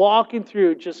just walking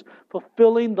through, just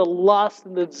fulfilling the lust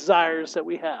and the desires that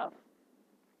we have.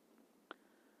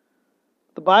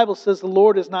 The Bible says the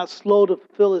Lord is not slow to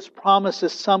fulfill His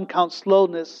promises. Some count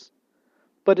slowness,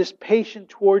 but is patient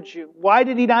towards you. Why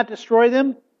did He not destroy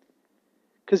them?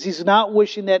 Because He's not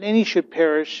wishing that any should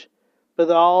perish, but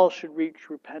that all should reach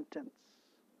repentance.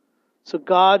 So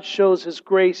God shows His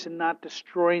grace in not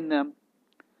destroying them.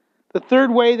 The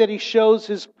third way that He shows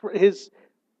displays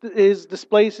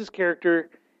His character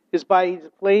is by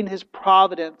displaying His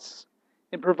providence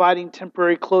in providing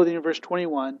temporary clothing in verse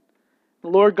 21. The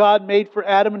Lord God made for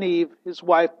Adam and Eve, His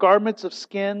wife, garments of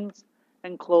skins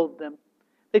and clothed them.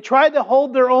 They tried to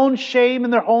hold their own shame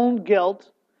and their own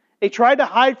guilt. They tried to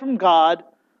hide from God,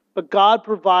 but God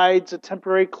provides a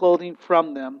temporary clothing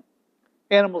from them.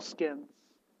 Animal skins.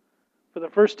 For the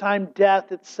first time,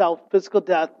 death itself, physical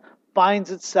death,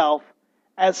 finds itself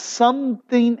as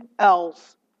something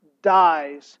else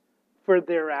dies for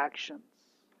their actions.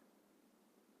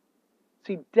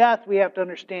 See, death, we have to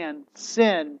understand,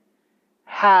 sin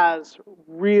has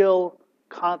real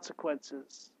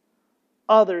consequences.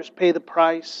 Others pay the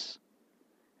price,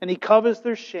 and He covers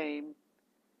their shame,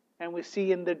 and we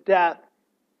see in their death,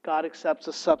 God accepts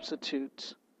a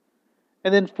substitute.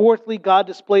 And then fourthly, God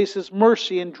displays His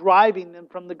mercy in driving them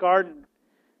from the garden.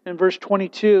 In verse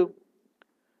 22,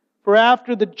 for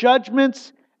after the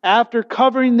judgments, after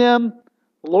covering them,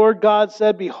 the Lord God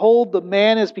said, behold, the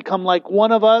man has become like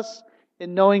one of us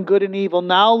in knowing good and evil.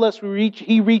 Now lest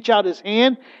he reach out his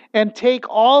hand and take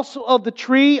also of the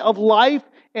tree of life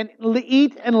and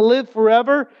eat and live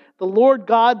forever. The Lord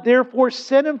God therefore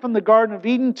sent him from the Garden of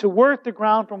Eden to work the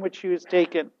ground from which he was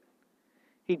taken.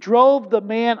 He drove out the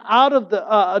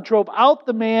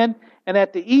man, and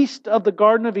at the east of the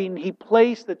Garden of Eden He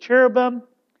placed the cherubim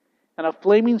and a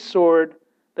flaming sword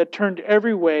that turned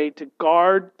every way to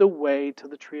guard the way to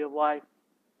the tree of life.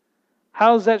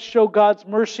 How does that show God's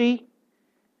mercy?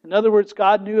 In other words,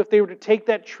 God knew if they were to take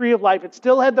that tree of life, it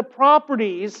still had the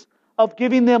properties of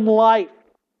giving them life.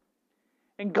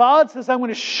 And God says, I'm going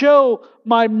to show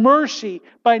my mercy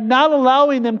by not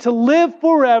allowing them to live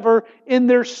forever in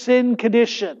their sin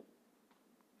condition.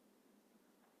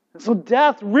 And so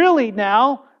death really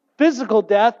now, physical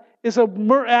death, is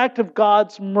an act of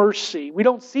God's mercy. We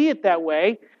don't see it that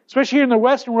way. Especially here in the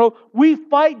Western world, we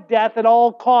fight death at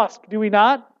all costs, do we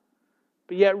not?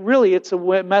 But yet really it's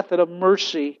a method of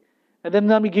mercy. And then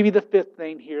let me give you the fifth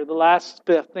thing here. The last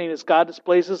fifth thing is God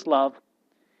displays His love.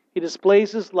 He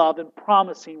displays His love in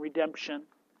promising redemption.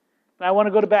 And I want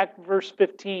to go back to verse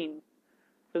 15.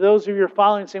 For those of you who are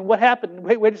following saying, what happened?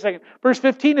 Wait a second. Verse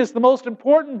 15 is the most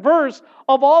important verse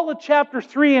of all of chapter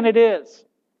 3, and it is.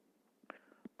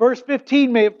 Verse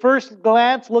 15 may at first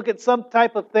glance look at some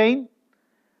type of thing,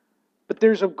 but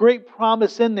there's a great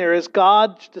promise in there as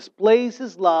God displays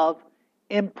His love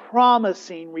in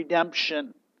promising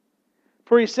redemption.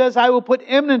 For He says, I will put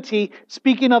enmity,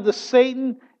 speaking of the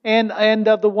Satan and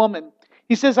of the woman.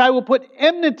 He says, I will put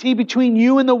enmity between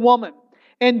you and the woman,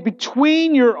 and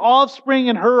between your offspring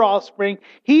and her offspring.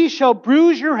 He shall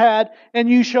bruise your head, and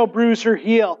you shall bruise her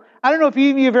heel. I don't know if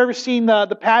any of you have ever seen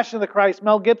the Passion of the Christ,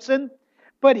 Mel Gibson,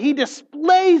 but he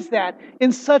displays that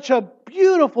in such a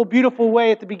beautiful, beautiful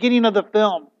way at the beginning of the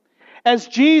film. As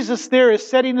Jesus there is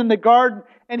sitting in the garden,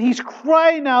 and He's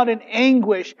crying out in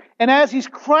anguish. And as He's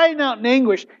crying out in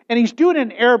anguish, and He's doing it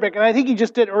in Arabic, and I think He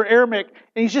just did, or Aramaic,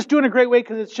 and He's just doing it a great way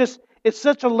because it's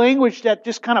such a language that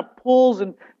just kind of pulls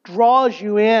and draws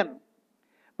you in.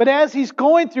 But as He's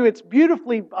going through, it's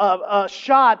beautifully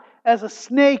shot as a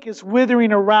snake is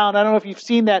withering around. I don't know if you've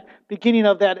seen that beginning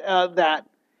of that.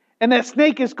 And that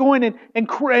snake is going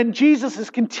and Jesus is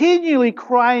continually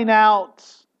crying out.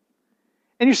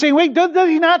 And you're saying, wait, does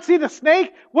He not see the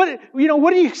snake? What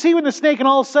do you see with the snake? And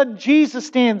all of a sudden Jesus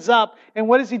stands up. And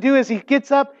what does He do? As He gets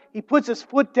up, He puts His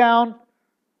foot down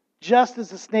just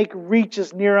as the snake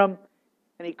reaches near Him.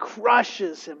 And He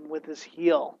crushes him with His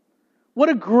heel. What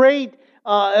a great,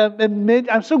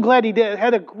 I'm so glad He did. It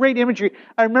had a great imagery.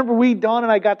 I remember Dawn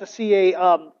and I got to see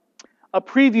a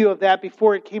preview of that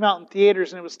before it came out in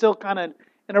theaters, and it was still kind of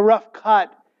in a rough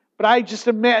cut. But I just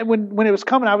imagine when it was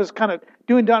coming, I was kind of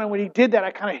doing Dawn, and when he did that,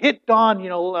 I kind of hit Dawn.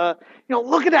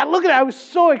 Look at that! I was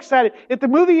so excited. If the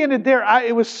movie ended there,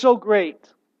 it was so great.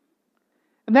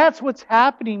 And that's what's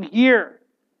happening here.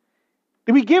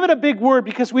 We give it a big word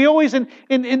because we always,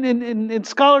 in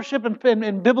scholarship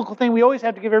and biblical thing, we always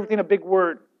have to give everything a big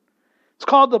word. It's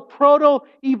called the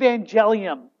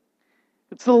Proto-Evangelium.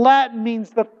 It's the Latin, means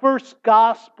the first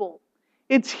gospel.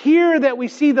 It's here that we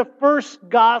see the first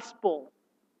gospel.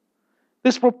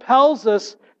 This propels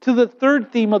us to the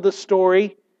third theme of the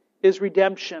story, is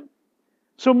redemption.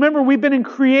 So remember, we've been in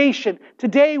creation.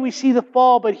 Today we see the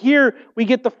fall, but here we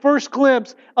get the first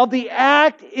glimpse of the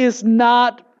act is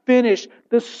not finished.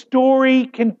 The story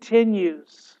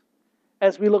continues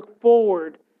as we look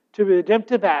forward to the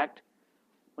redemptive act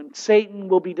when Satan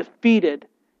will be defeated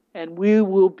and we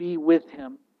will be with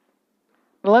him.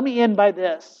 Now let me end by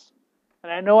this.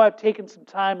 And I know I've taken some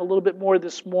time a little bit more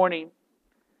this morning.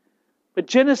 But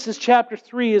Genesis chapter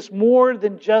 3 is more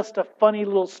than just a funny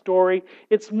little story.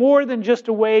 It's more than just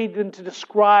a way to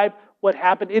describe what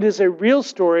happened. It is a real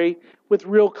story with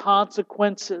real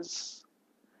consequences.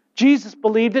 Jesus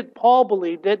believed it. Paul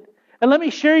believed it. And let me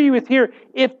share you with here,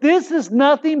 if this is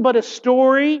nothing but a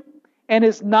story and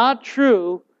is not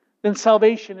true, then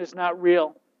salvation is not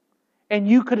real. And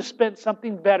you could have spent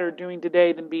something better doing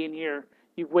today than being here.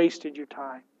 You've wasted your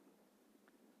time.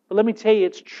 But let me tell you,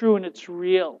 it's true and it's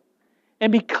real.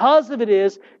 And because of it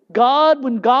is,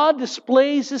 when God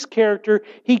displays His character,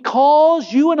 He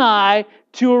calls you and I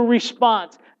to a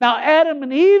response. Now, Adam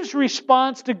and Eve's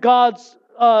response to God's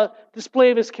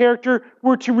display of His character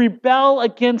were to rebel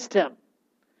against Him.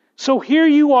 So here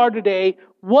you are today.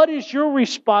 What is your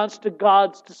response to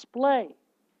God's display?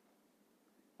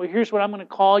 Well, here's what I'm going to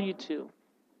call you to.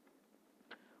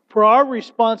 For our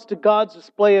response to God's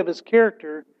display of His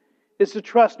character is to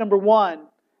trust, number one,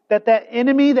 that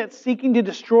enemy that's seeking to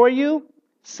destroy you,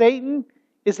 Satan,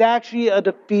 is actually a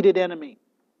defeated enemy.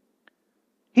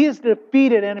 He is a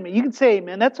defeated enemy. You can say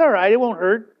amen. That's all right. It won't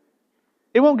hurt.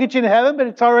 It won't get you into heaven, but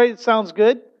it's all right. It sounds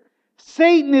good.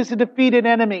 Satan is a defeated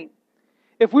enemy.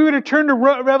 If we were to turn to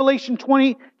Revelation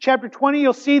 20, chapter 20,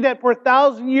 you'll see that for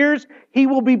 1,000 years he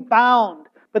will be bound.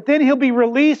 But then he'll be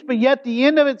released. But yet the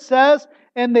end of it says,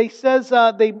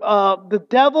 the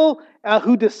devil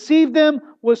who deceived them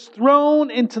was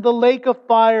thrown into the lake of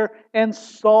fire and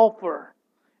sulfur.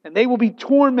 And they will be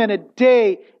tormented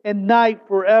day and night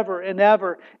forever and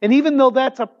ever. And even though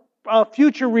that's a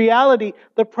future reality,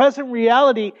 the present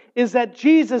reality is that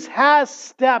Jesus has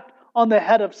stepped on the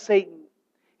head of Satan.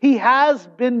 He has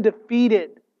been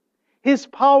defeated. His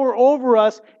power over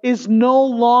us is no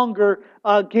longer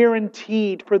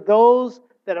guaranteed for those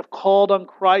that have called on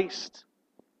Christ.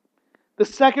 The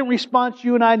second response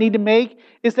you and I need to make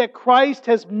is that Christ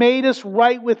has made us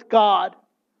right with God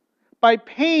by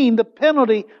paying the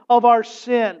penalty of our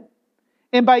sin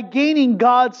and by gaining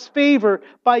God's favor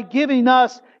by giving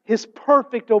us His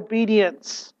perfect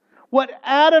obedience. What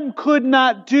Adam could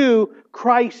not do,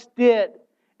 Christ did.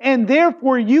 And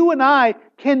therefore you and I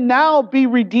can now be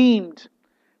redeemed.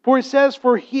 For it says,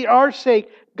 for our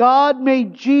sake, God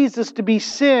made Jesus to be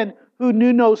sin who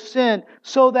knew no sin,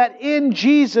 so that in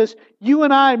Jesus you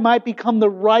and I might become the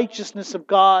righteousness of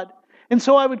God. And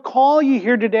so I would call you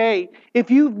here today, if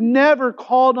you've never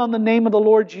called on the name of the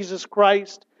Lord Jesus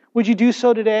Christ, would you do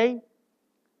so today?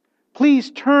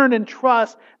 Please turn and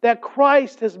trust that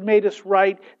Christ has made us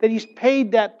right, that He's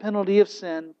paid that penalty of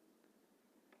sin.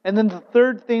 And then the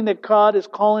third thing that God is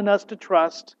calling us to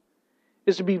trust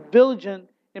is to be vigilant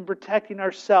in protecting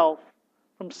ourselves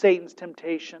from Satan's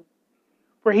temptation.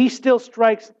 For he still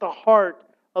strikes at the heart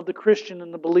of the Christian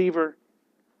and the believer.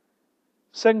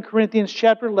 2 Corinthians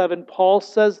chapter 11, Paul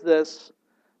says this,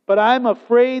 but I am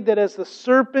afraid that as the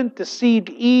serpent deceived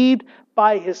Eve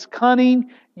by his cunning,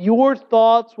 your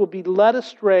thoughts will be led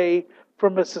astray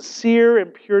from a sincere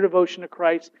and pure devotion to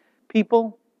Christ.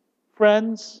 People,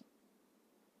 friends,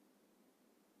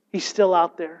 He's still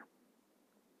out there.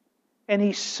 And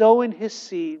He's sowing His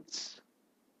seeds.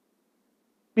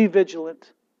 Be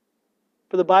vigilant.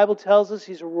 For the Bible tells us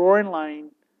He's a roaring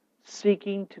lion,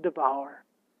 seeking to devour.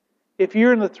 If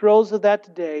you're in the throes of that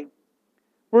today,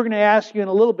 we're going to ask you in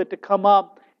a little bit to come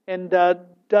up, and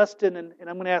Dustin and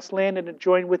I'm going to ask Landon to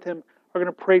join with him. We're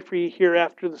going to pray for you here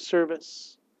after the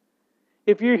service.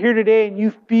 If you're here today and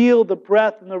you feel the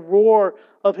breath and the roar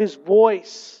of His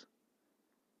voice,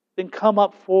 then come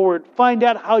up forward. Find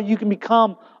out how you can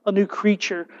become a new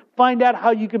creature. Find out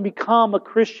how you can become a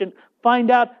Christian. Find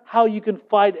out how you can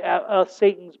fight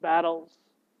Satan's battles.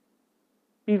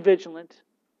 Be vigilant.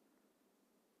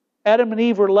 Adam and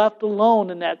Eve were left alone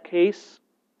in that case,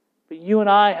 but you and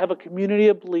I have a community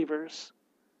of believers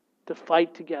to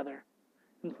fight together.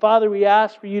 And Father, we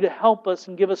ask for you to help us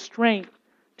and give us strength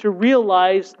to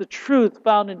realize the truth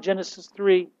found in Genesis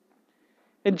 3.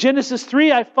 In Genesis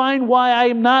 3, I find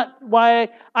why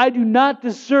I do not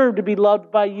deserve to be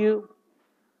loved by you.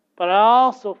 But I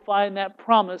also find that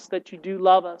promise that you do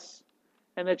love us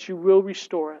and that you will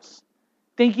restore us.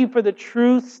 Thank you for the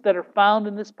truths that are found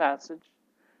in this passage.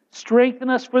 Strengthen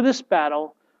us for this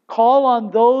battle. Call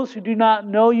on those who do not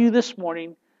know you this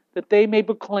morning, that they may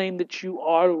proclaim that you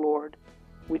are Lord.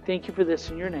 We thank you for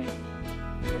this in your name.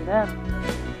 Amen.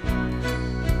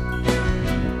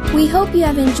 We hope you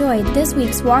have enjoyed this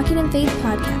week's Walking in Faith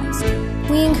podcast.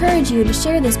 We encourage you to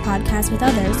share this podcast with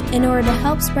others in order to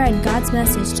help spread God's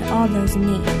message to all those in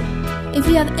need. If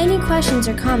you have any questions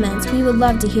or comments, we would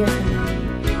love to hear from you.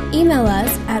 Email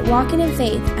us at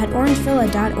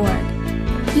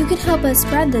walkinginfaith@orangevilla.org. You can help us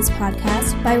spread this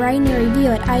podcast by writing a review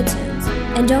at iTunes.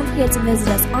 And don't forget to visit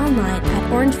us online at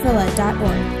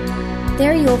orangevilla.org.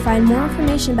 There you will find more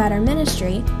information about our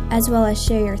ministry, as well as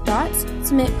share your thoughts,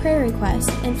 submit prayer requests,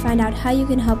 and find out how you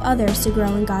can help others to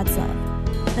grow in God's love.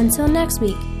 Until next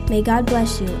week, may God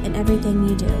bless you in everything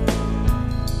you do.